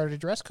just part of the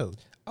dress code.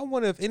 I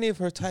wonder if any of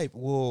her type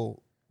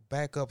will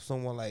back up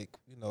someone like,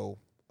 a $1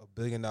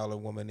 billion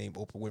woman named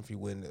Oprah Winfrey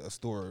when a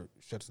store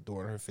shuts the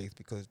door in her face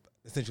because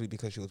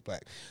she was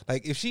black.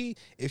 Like if she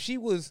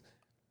was,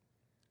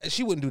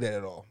 she wouldn't do that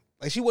at all.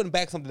 Like she wouldn't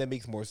back something that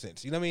makes more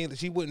sense. You know what I mean?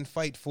 She wouldn't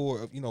fight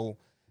for,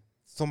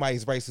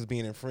 somebody's rights is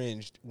being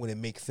infringed when it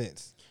makes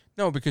sense.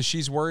 No, because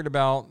she's worried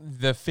about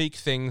the fake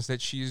things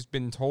that she's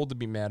been told to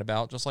be mad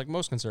about, just like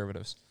most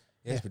conservatives.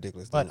 Yeah, it's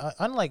ridiculous. But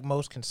unlike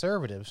most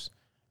conservatives,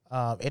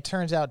 it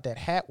turns out that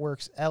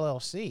Hatworks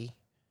LLC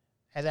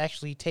has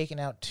actually taken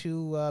out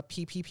 2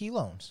 PPP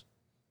loans.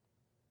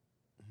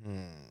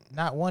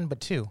 Not one,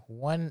 but 2.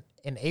 One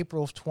in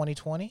April of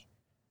 2020,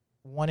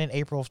 one in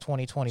April of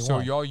 2021. So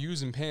y'all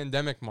using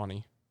pandemic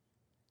money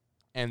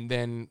and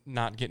then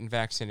not getting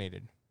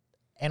vaccinated.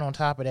 And on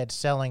top of that,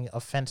 selling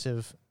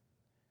offensive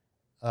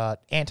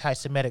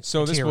anti-Semitic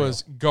So material. this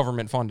was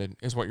government funded,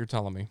 is what you're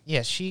telling me.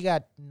 Yes, she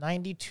got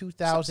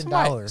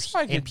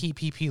 $92,000 in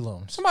PPP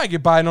loans. Somebody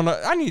get Biden on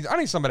I need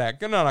some of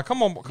that. No,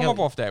 come up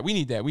off that. We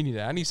need that.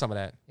 I need some of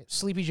that.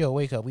 Sleepy Joe,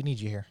 wake up. We need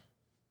you here.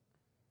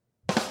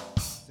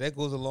 That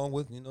goes along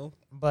with,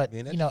 But,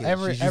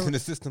 she's using the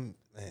system.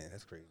 Man,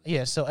 that's crazy.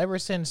 Yeah, so ever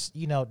since,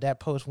 that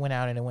post went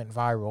out and it went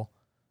viral,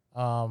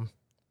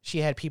 she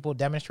had people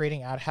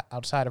demonstrating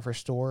outside of her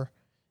store.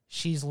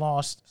 She's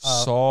lost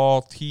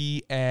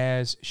salty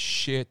as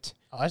shit.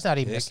 Oh, that's not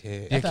even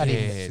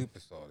super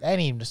salty. That ain't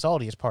even the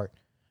saltiest part.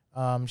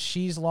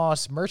 She's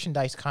lost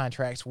merchandise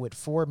contracts with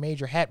 4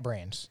 major hat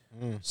brands.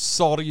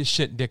 Salty as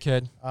shit,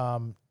 dickhead.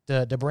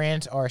 The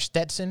brands are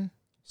Stetson,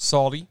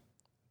 salty,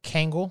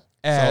 Kangol,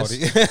 as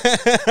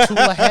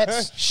Tula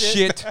hats.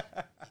 Shit.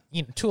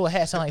 Tula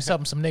hats sound like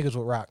something some niggas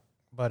would rock.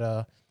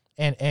 But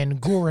and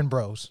Gurin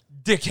Bros.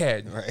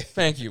 Dickhead. Right.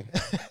 Thank you.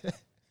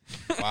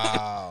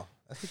 Wow.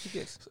 That's what you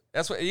get.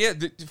 That's what. Yeah,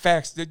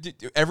 facts.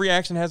 Every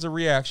action has a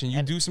reaction.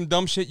 You do some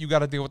dumb shit, you got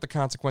to deal with the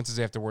consequences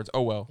afterwards.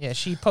 Oh well. Yeah,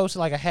 she posted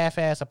like a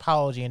half-ass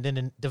apology, and then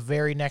in the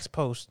very next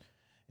post,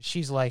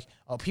 she's like,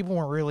 "Oh, people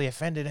weren't really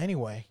offended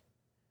anyway.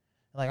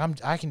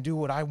 Like I can do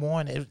what I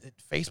want.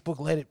 Facebook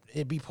let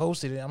it be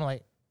posted." And I'm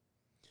like,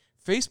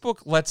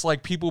 Facebook lets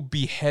like people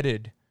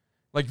beheaded,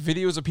 like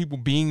videos of people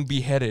being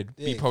beheaded,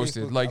 be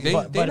posted. Facebook,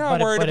 like they're not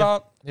worried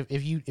about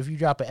if you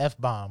drop an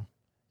F-bomb.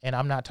 And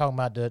I'm not talking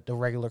about the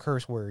regular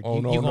curse word. Oh,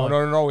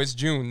 no. It's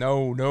June.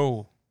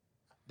 No.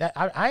 That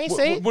I ain't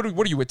saying. What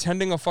are you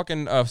attending a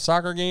fucking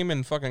soccer game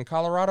in fucking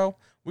Colorado?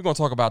 We're going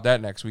to talk about that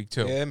next week,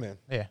 too. Yeah, man.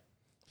 Yeah.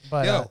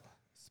 But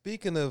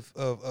speaking of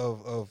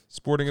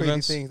sporting crazy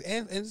events. Things,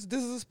 and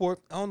this is a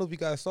sport. I don't know if you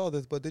guys saw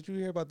this, but did you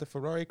hear about the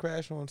Ferrari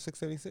crash on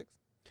 676?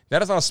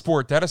 That is not a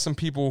sport. That is some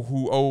people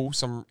who owe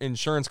some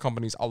insurance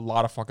companies a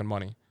lot of fucking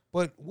money.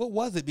 But what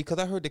was it? Because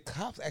I heard the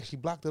cops actually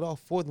blocked it off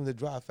for them to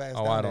drive fast.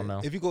 Oh, I don't know.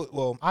 If you go,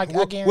 well,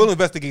 we'll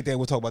investigate that.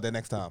 We'll talk about that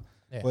next time.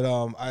 Yeah. But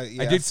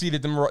I did see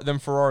that them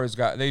Ferraris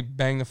they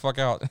banged the fuck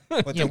out.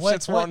 But yeah,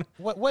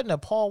 wasn't a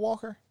Paul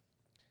Walker?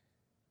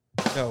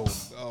 No.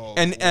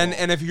 And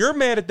if you're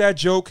mad at that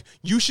joke,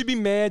 you should be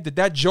mad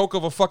that joke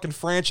of a fucking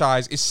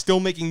franchise is still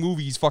making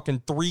movies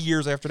fucking 3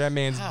 years after that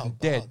man's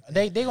dead.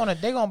 They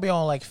gonna be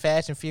on like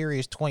Fast and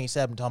Furious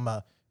 27 talking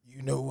about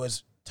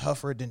what's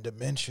tougher than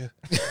dementia.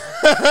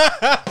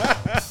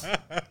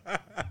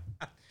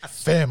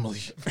 Family.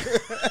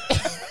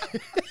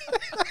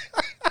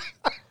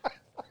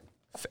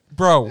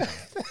 Bro,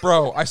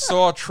 I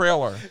saw a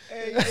trailer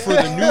for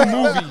the new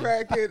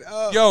movie.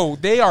 Yo,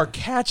 they are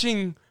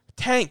catching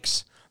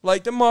tanks.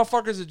 Like, the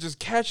motherfuckers are just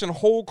catching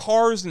whole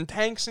cars and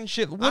tanks and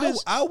shit.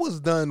 I was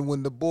done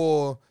when the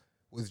boy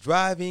was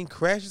driving,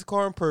 crashed his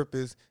car on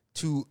purpose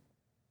to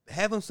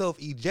have himself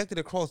ejected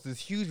across this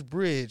huge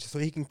bridge so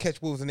he can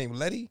catch, what was the name,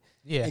 Letty?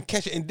 Yeah. And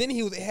catch it. And then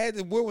he had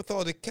the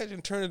wherewithal to catch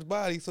and turn his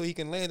body so he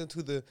can land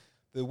into the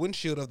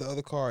windshield of the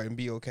other car and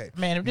be okay.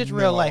 Man, if this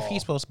real life,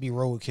 he's supposed to be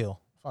roadkill.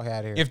 Fuck out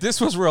of here. If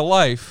this was real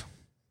life,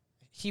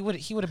 he would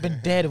have been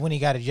dead when he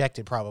got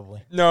ejected,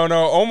 probably. No,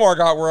 Omar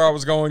got where I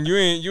was going. You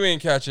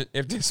ain't catch it.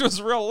 If this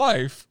was real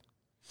life.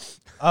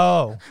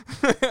 Oh.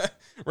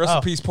 Rest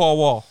in peace, Paul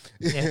Wall.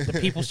 Yeah, the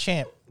people's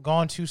champ.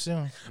 Gone too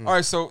soon. All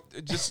right, so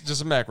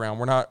just a background.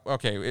 We're not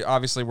okay.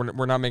 Obviously,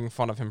 we're not making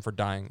fun of him for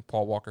dying,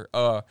 Paul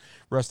Walker.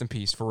 Rest in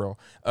peace, for real.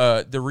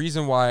 The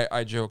reason why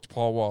I joked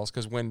Paul Wall is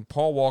because when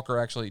Paul Walker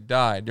actually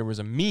died, there was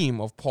a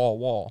meme of Paul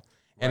Wall,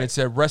 and it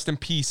said "Rest in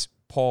peace,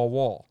 Paul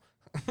Wall."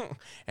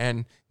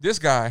 And this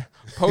guy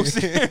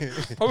posted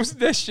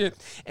that shit,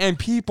 and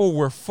people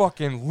were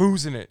fucking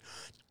losing it.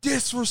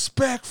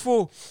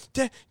 Disrespectful.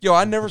 Yo,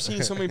 I never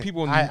seen so many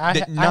people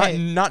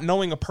not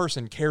knowing a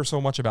person care so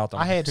much about them.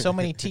 I had so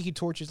many tiki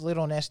torches lit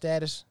on that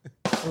status.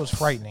 It was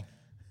frightening.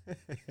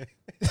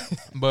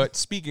 But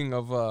speaking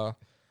of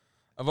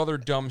other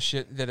dumb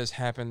shit that has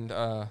happened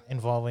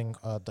involving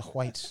the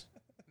whites.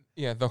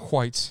 Yeah, the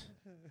whites.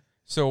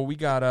 So we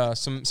got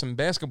some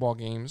basketball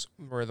games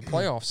where the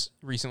playoffs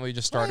recently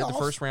just started. The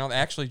first round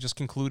actually just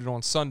concluded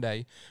on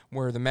Sunday,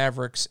 where the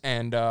Mavericks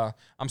and the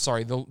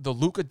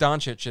Luka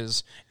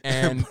Doncic's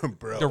and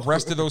the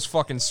rest of those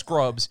fucking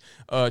scrubs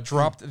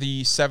dropped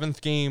the 7th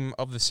game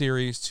of the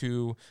series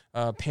to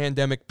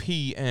Pandemic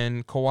P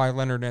and Kawhi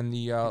Leonard and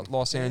the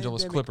Los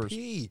Angeles Clippers.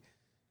 P.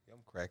 I'm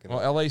cracking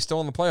up. LA's still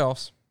in the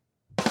playoffs.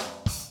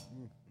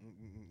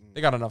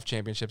 They got enough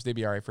championships. They'd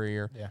be all right for a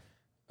year.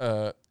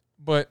 Yeah.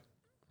 But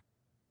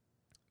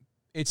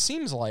it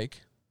seems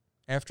like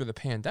after the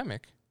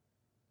pandemic,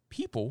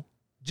 people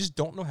just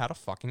don't know how to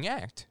fucking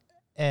act.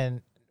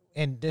 And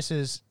this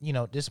is,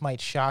 this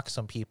might shock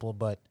some people,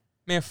 but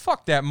man,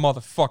 fuck that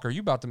motherfucker.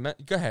 You about to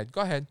go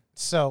ahead.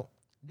 So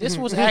this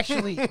was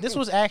actually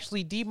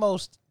the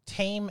most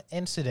tame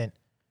incident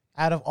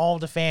out of all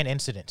the fan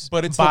incidents.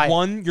 But it's the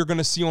one you're going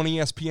to see on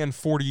ESPN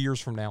 40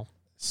 years from now.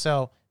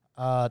 So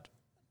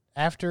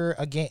after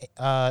a game,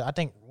 I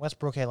think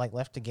Westbrook had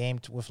left the game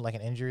with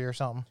an injury or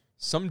something.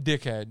 Some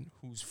dickhead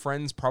whose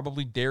friends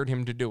probably dared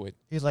him to do it.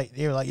 They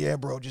were like, yeah,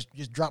 bro,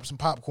 just drop some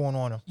popcorn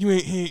on him. You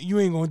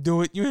ain't gonna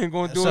do it. You ain't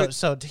gonna do it.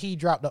 So he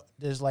dropped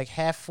this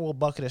half full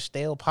bucket of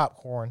stale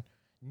popcorn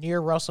near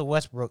Russell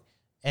Westbrook,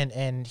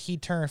 and he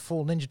turned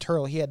full Ninja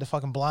Turtle. He had the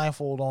fucking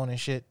blindfold on and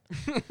shit.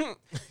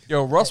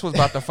 Yo, Russ was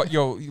about to fight.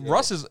 Yo,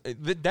 Russ is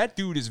that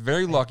dude is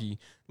very lucky.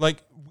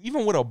 Like,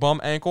 even with a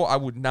bum ankle, I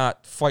would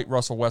not fight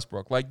Russell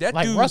Westbrook. Like that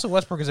dude. Russell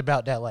Westbrook is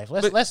about that life.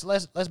 Let's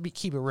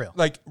keep it real.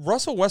 Like,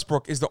 Russell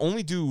Westbrook is the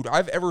only dude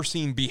I've ever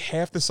seen be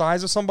half the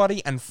size of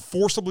somebody and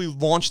forcibly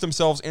launch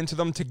themselves into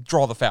them to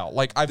draw the foul.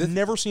 Like, I've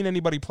never seen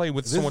anybody play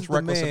with so much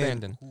reckless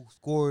abandon. Who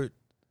scored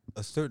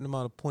a certain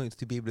amount of points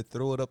to be able to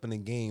throw it up in a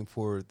game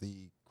for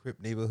the Crip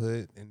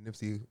neighborhood and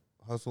Nipsey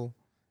Hussle.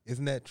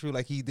 Isn't that true?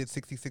 Like, he did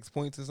 66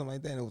 points or something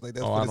like that. And it was like,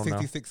 that's for the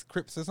 66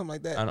 Crips or something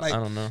like that. I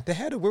don't know. They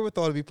had the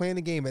wherewithal to be playing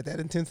the game at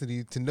that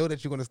intensity to know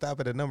that you're going to stop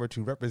at a number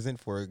to represent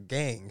for a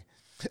gang.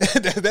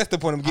 That's the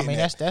point I'm getting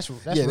at. That's real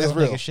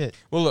nigga shit.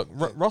 Well, look,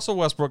 Russell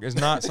Westbrook is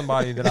not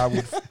somebody that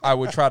I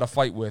would try to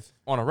fight with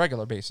on a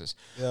regular basis.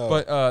 Yo.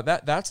 But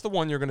that's the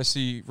one you're going to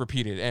see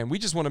repeated. And we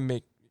just want to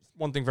make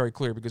one thing very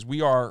clear, because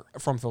we are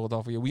from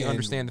Philadelphia. We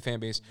understand the fan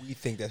base. We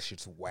think that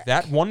shit's whack.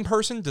 That one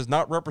person does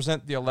not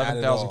represent the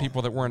 11,000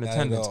 people that were in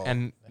attendance.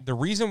 And the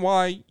reason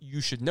why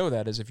you should know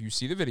that is if you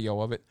see the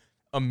video of it,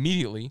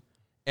 immediately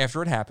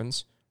after it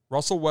happens,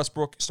 Russell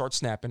Westbrook starts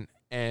snapping,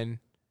 and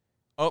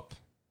up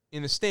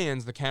in the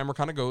stands, the camera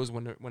kind of goes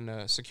when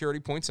the security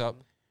points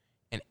up,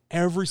 and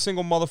every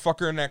single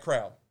motherfucker in that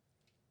crowd.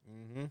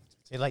 Mm-hmm.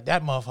 They like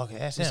that motherfucker.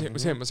 That's him. It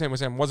was him.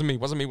 Wasn't me.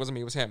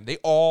 It was him. They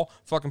all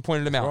fucking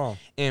pointed him out. Wrong.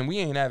 And we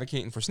ain't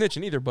advocating for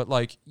snitching either, but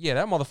that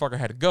motherfucker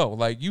had to go.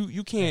 Like,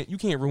 you can't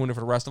ruin it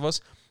for the rest of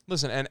us.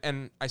 Listen,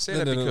 and I say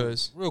that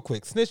because real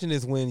quick, snitching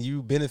is when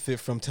you benefit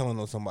from telling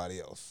on somebody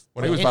else.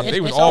 Well, they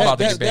was all about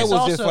to get banned.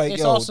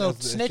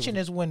 Snitching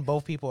is when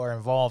both people are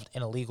involved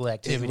in illegal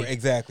activity.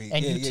 Exactly.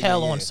 And you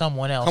tell on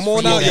someone else. Come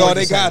on out, y'all.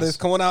 They got us.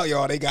 Come on out,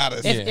 y'all. They got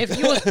us.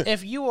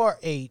 If you are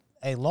a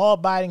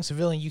law-abiding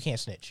civilian, you can't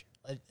snitch.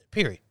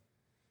 Period.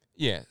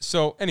 Yeah.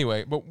 So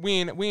anyway, but we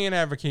ain't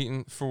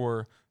advocating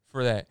for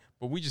that.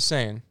 But we just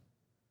saying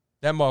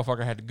that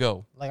motherfucker had to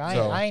go. Like,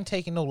 I ain't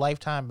taking no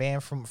lifetime ban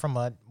from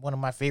one of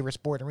my favorite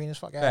sport arenas.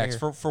 Fuck out of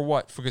here. For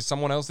what? Because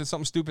someone else did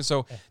something stupid.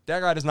 So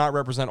that guy does not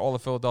represent all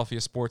of Philadelphia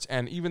sports.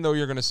 And even though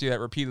you're going to see that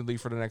repeatedly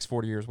for the next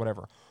 40 years,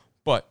 whatever.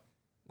 But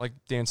like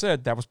Dan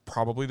said, that was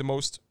probably the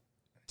most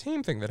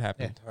tame thing that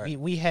happened. Yeah. Right.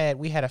 We had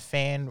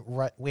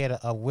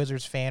a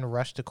Wizards fan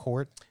rush to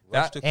court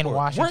in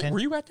Washington. Were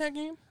you at that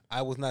game?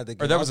 I was not the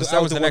game. Or that was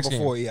the next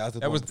before. Game. Yeah,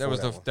 that was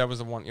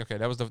the one. Okay,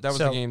 that was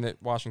the game that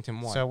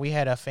Washington won. So we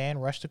had a fan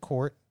rush to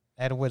court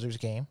at a Wizards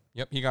game.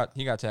 Yep, he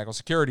got tackled.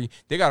 Security,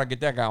 they got to get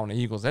that guy on the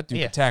Eagles. That dude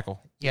can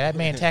tackle. Yeah, that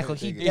man tackled.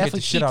 He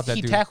definitely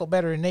he tackled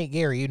better than Nate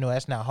Gary. You know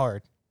that's not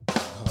hard.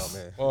 Oh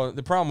man. Well,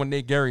 the problem with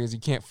Nate Gary is he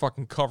can't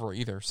fucking cover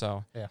either.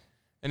 So yeah.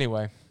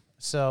 Anyway,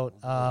 so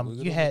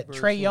you had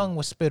Trae Young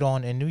was spit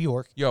on in New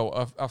York. Yo,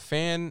 a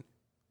fan,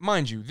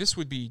 mind you, this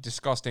would be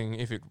disgusting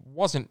if it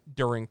wasn't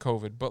during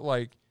COVID, but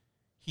like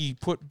he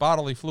put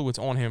bodily fluids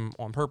on him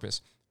on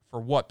purpose. For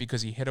what?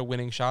 Because he hit a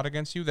winning shot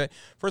against you? That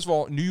first of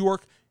all, New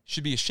York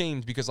should be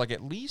ashamed because like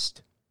at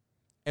least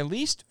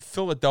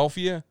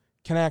Philadelphia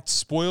can act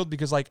spoiled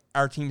because like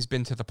our team's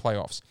been to the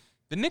playoffs.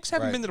 The Knicks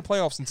haven't been to the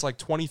playoffs since like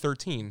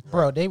 2013.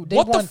 Bro, they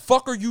what won. The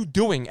fuck are you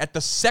doing at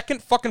the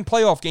second fucking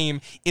playoff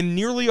game in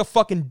nearly a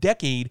fucking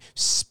decade,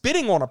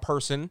 spitting on a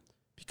person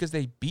because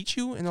they beat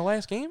you in the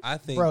last game? I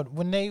think, bro,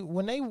 when they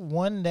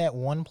won that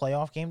one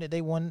playoff game that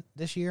they won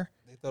this year,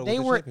 they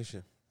were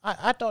championship.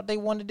 I thought they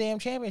won the damn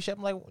championship.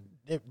 I'm like,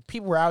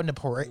 people were out in the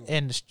parade,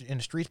 in the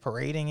streets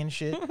parading and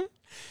shit.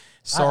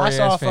 Sorry, I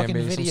saw a fan fucking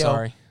base. video. I'm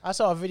sorry. I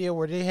saw a video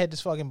where they had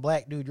this fucking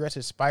black dude dressed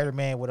as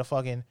Spider-Man with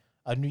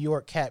a New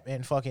York cap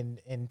and fucking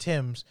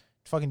Tim's,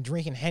 fucking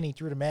drinking Henny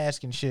through the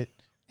mask and shit.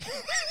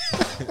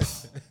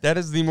 That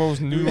is the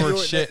most New York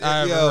shit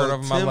I've ever heard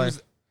of in my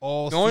life. The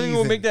only thing that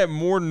will make that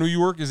more New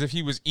York is if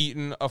he was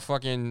eating a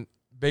fucking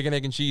bacon,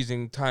 egg, and cheese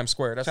in Times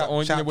Square. That's the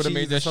only thing that would have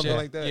made that shit.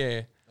 Like that.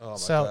 Yeah. Oh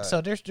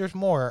so there's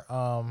more.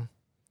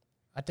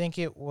 I think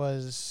it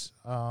was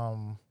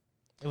in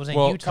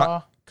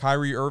Utah.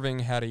 Kyrie Irving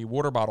had a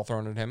water bottle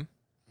thrown at him.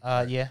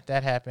 Yeah,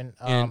 that happened.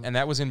 And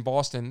that was in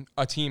Boston,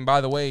 a team, by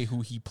the way,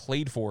 who he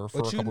played for a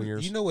couple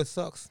years. You know what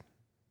sucks?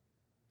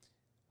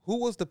 Who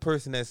was the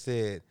person that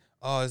said,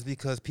 "Oh, it's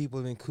because people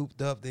have been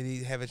cooped up; they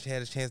haven't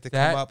had a chance to come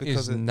out"?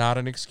 Because that is not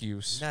an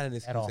excuse. Not an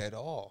excuse at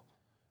all.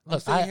 Look, I'm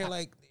sitting here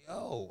like,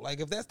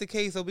 if that's the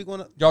case, are we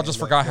gonna? Y'all just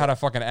forgot how to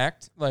fucking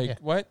act? Like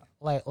what?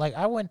 Like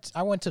I went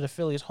to the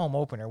Phillies home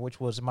opener, which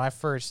was my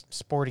first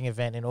sporting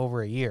event in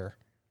over a year,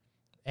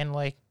 and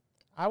like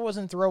I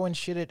wasn't throwing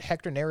shit at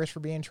Hector Neris for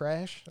being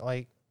trash.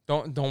 Like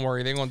don't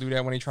worry, they're gonna do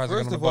that when he tries to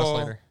get on the bus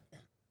later.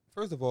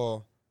 First of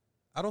all,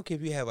 I don't care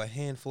if you have a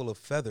handful of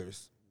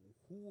feathers.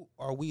 Who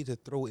are we to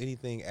throw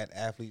anything at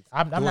athletes?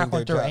 I'm not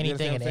going to throw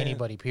anything at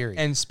anybody, period.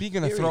 And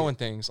speaking of throwing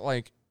things,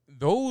 like,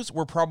 those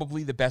were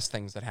probably the best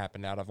things that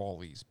happened out of all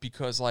these.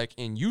 Because, like,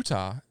 in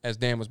Utah, as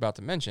Dan was about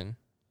to mention,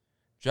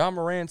 Ja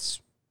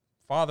Morant's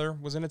father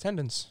was in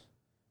attendance.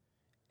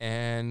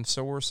 And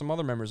so were some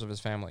other members of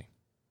his family.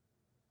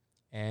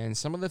 And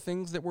some of the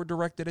things that were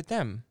directed at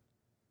them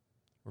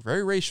were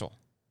very racial.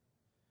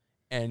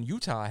 And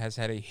Utah has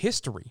had a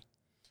history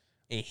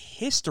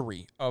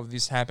of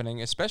this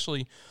happening,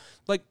 especially,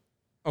 like,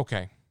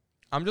 okay,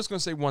 I'm just going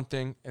to say one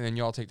thing, and then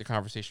y'all take the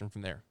conversation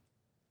from there.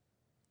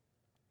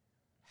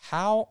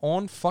 How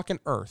on fucking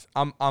earth,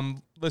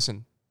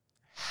 listen,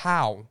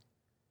 how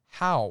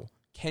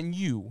can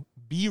you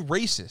be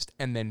racist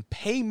and then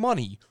pay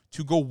money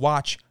to go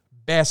watch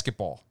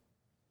basketball?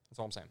 That's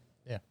all I'm saying.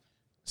 Yeah.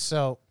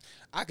 So,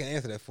 I can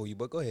answer that for you,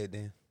 but go ahead,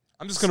 Dan.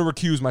 I'm just going to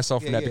recuse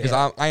myself from that because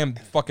I am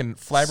fucking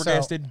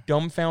flabbergasted,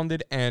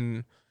 dumbfounded,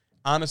 and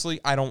honestly,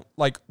 I don't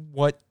like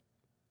what.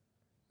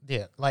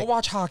 Yeah, like go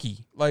watch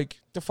hockey. Like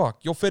the fuck,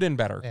 you'll fit in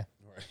better. Yeah,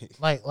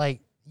 right.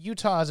 Like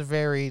Utah is a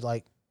very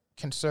like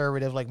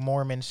conservative, like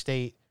Mormon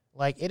state.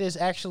 Like it's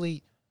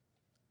actually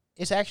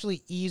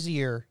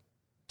easier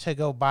to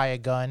go buy a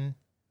gun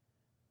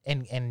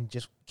and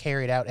just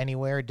carry it out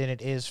anywhere than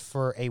it is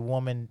for a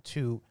woman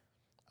to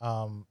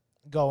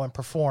go and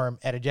perform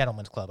at a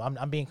gentleman's club.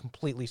 I'm being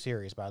completely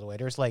serious, by the way.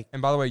 There's like,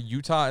 and by the way,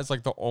 Utah is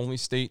like the only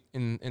state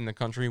in the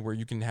country where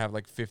you can have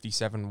like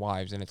 57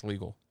 wives and it's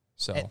legal.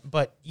 So,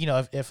 but you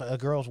know, if a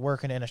girl's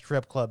working in a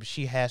strip club,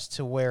 she has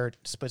to wear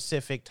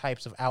specific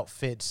types of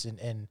outfits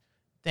and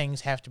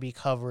things have to be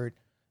covered,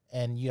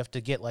 and you have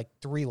to get like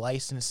 3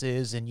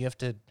 licenses, and you have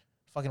to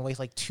fucking waste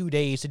like 2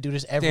 days to do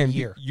this every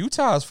year.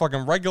 Utah is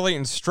fucking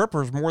regulating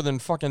strippers more than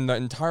fucking the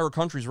entire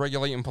country's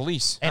regulating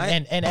police.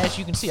 And as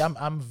you can see,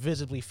 I'm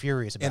visibly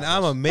furious about it. And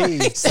I'm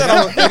amazed.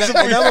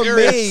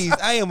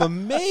 I am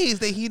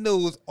amazed that he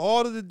knows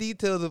all of the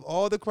details of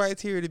all the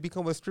criteria to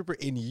become a stripper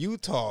in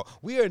Utah.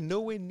 We are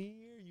nowhere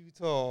near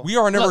Utah. We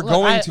are never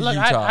going to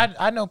Utah.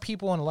 I know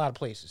people in a lot of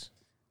places.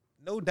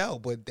 No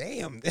doubt, but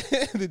damn,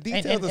 the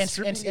details of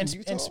stripping in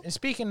Utah. And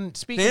speaking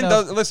Dan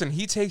of, listen,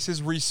 he takes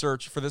his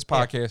research for this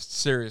podcast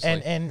seriously.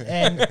 And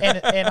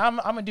I'm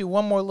gonna do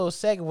one more little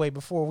segue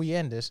before we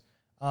end this.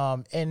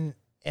 In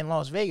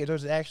Las Vegas,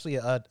 there's actually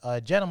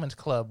a gentleman's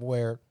club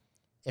where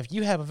if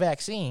you have a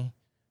vaccine,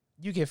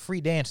 you get free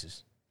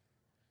dances.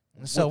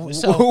 So when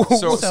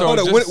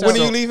are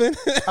you leaving?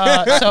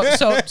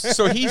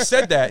 So he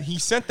said that. He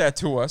sent that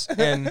to us,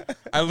 and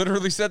I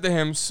literally said to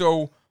him,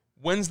 so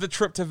when's the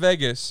trip to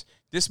Vegas?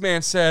 This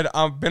man said,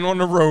 I've been on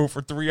the road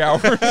for 3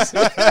 hours.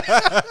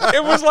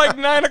 It was like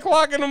 9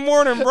 o'clock in the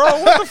morning, bro.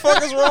 What the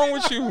fuck is wrong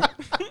with you?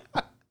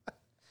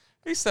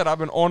 He said, I've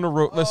been on the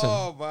road. Listen,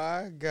 oh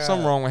my God,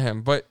 something wrong with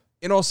him. But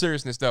in all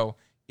seriousness, though,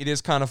 it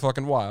is kind of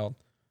fucking wild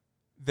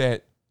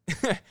that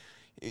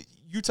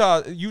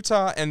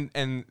Utah,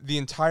 and the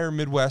entire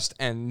Midwest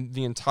and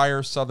the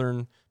entire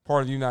southern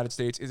part of the United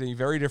States is a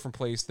very different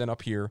place than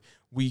up here.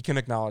 We can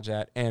acknowledge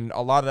that, and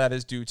a lot of that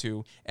is due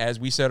to, as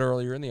we said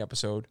earlier in the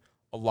episode,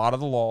 a lot of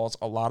the laws,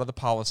 a lot of the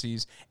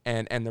policies,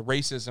 and the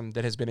racism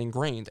that has been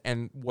ingrained,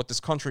 and what this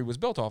country was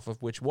built off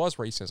of, which was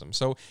racism.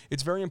 So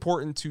it's very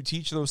important to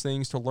teach those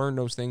things, to learn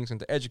those things,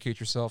 and to educate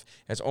yourself,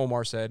 as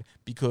Omar said,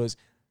 because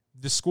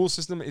the school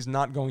system is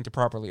not going to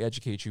properly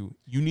educate you.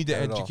 You need to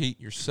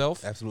educate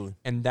yourself. Absolutely.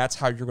 And that's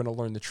how you're going to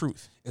learn the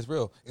truth. It's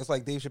real. It's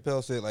like Dave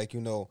Chappelle said, like,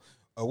 what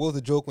was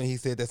the joke when he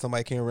said that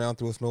somebody came around,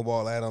 threw a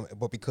snowball at him,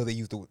 but because they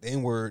used the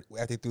N-word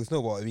after they threw a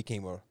snowball, it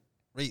became a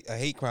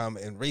hate crime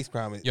and race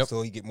crime,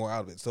 so he get more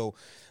out of it. So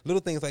little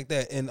things like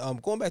that. And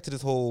going back to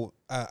this whole,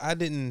 I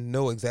didn't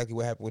know exactly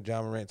what happened with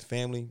John Morant's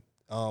family.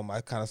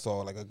 I kind of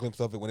saw like a glimpse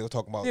of it when they were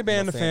talking about. They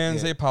banned the fans.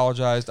 Yeah. They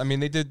apologized. I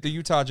mean, the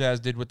Utah Jazz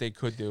did what they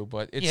could do,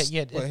 but it's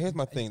But here's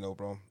my thing though,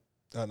 bro.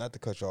 Not to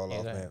cut you all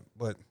off, man,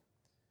 but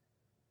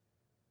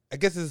I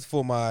guess this is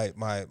for my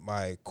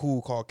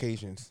cool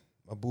Caucasians,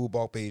 my boo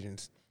balk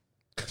Asians.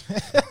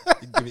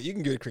 You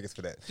can give it crickets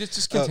for that.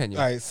 Just continue.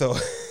 All right, so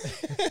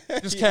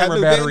just camera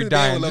battery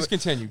dying. Just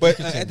continue. But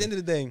at the end of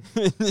the day,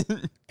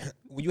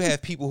 when you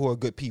have people who are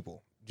good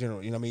people,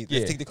 generally, you know what I mean?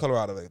 Let's take the color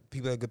out of it.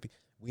 People that are good people.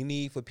 We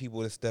need for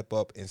people to step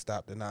up and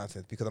stop the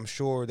nonsense, because I'm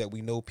sure that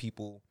we know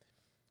people,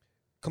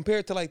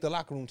 compared to like the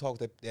locker room talk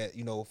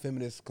that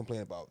feminists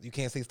complain about. You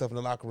can't say stuff in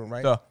the locker room,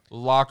 right? The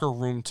locker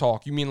room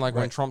talk. You mean like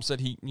when Trump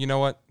said you know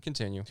what?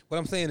 Continue. What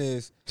I'm saying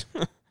is,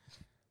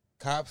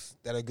 cops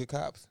that are good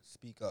cops,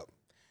 speak up.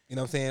 You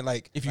know what I'm saying?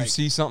 Like, if you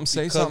see something,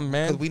 say something,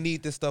 man. Because we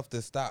need this stuff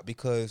to stop,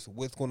 because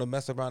what's going to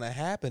mess around and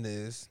happen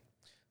is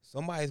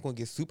somebody's going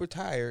to get super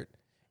tired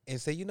and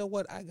say, you know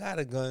what? I got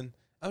a gun.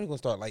 I'm just going to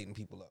start lighting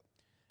people up.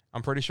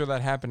 I'm pretty sure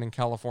that happened in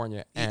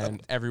California,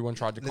 and everyone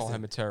tried to call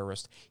him a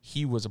terrorist.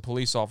 He was a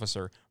police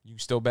officer. You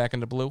still back in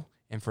the blue?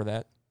 And for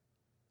that,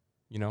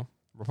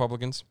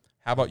 Republicans,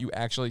 how about you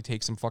actually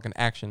take some fucking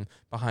action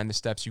behind the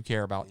steps you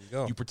care about?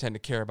 You pretend to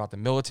care about the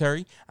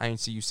military. I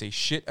ain't see you say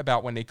shit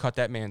about when they cut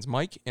that man's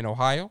mic in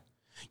Ohio.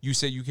 You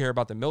say you care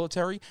about the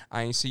military.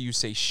 I ain't see you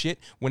say shit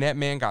when that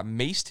man got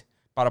maced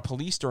by the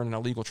police during an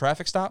illegal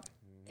traffic stop.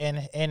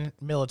 In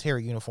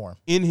military uniform.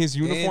 In his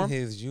uniform? In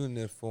his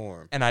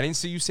uniform. And I didn't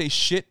see you say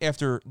shit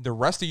after the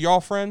rest of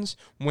y'all friends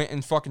went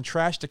and fucking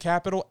trashed the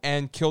Capitol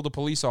and killed a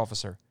police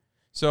officer.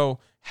 So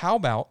how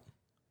about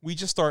we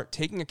just start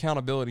taking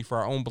accountability for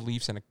our own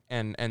beliefs and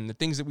the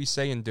things that we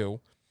say and do,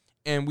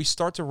 and we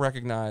start to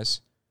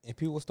recognize. And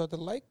people start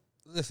to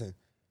listen,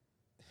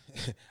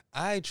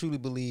 I truly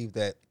believe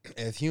that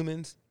as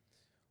humans,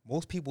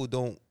 most people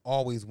don't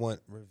always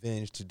want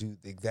revenge to do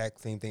the exact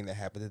same thing that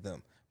happened to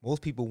them.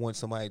 Most people want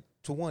somebody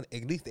to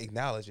at least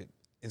acknowledge it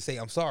and say,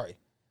 I'm sorry.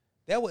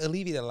 That would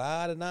alleviate a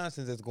lot of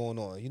nonsense that's going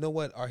on. You know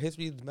what? Our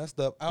history is messed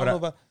up.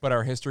 But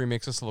our history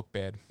makes us look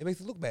bad. It makes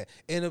it look bad.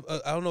 And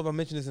I don't know if I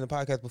mentioned this in the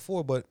podcast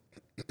before, but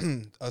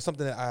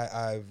something that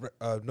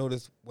I've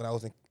noticed when I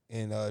was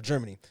in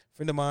Germany. A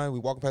friend of mine, we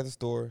walked past the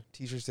store.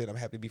 Teacher said, I'm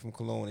happy to be from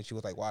Cologne. And she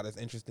was like, wow, that's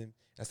interesting.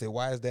 I said,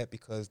 why is that?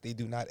 Because they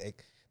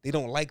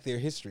don't like their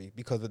history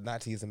because of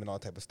Nazism and all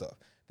type of stuff.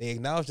 They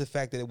acknowledge the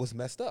fact that it was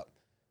messed up.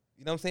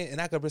 You know what I'm saying? And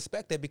I could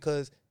respect that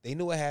because they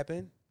knew what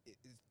happened.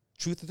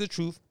 Truth is the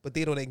truth, but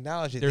they don't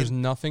acknowledge it. There's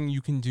nothing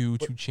you can do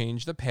to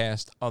change the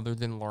past other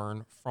than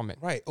learn from it.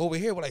 Right. Over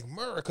here, we're like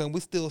America, and we're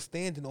still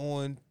standing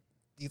on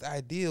these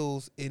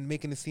ideals and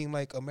making it seem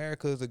like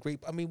America is a great...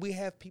 I mean, we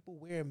have people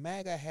wearing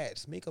MAGA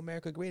hats, make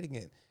America great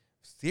again.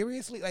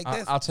 Seriously?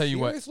 I'll tell you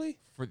what,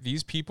 for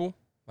these people,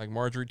 like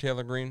Marjorie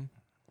Taylor Greene,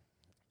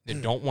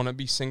 that don't want to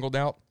be singled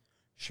out,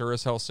 sure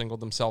as hell singled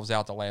themselves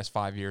out the last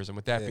 5 years. And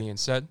with that being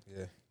said...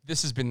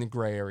 This has been the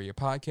Gray Area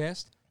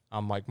Podcast.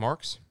 I'm Mike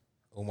Marks.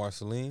 Omar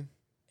Saleem.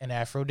 And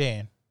Afro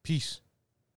Dan. Peace.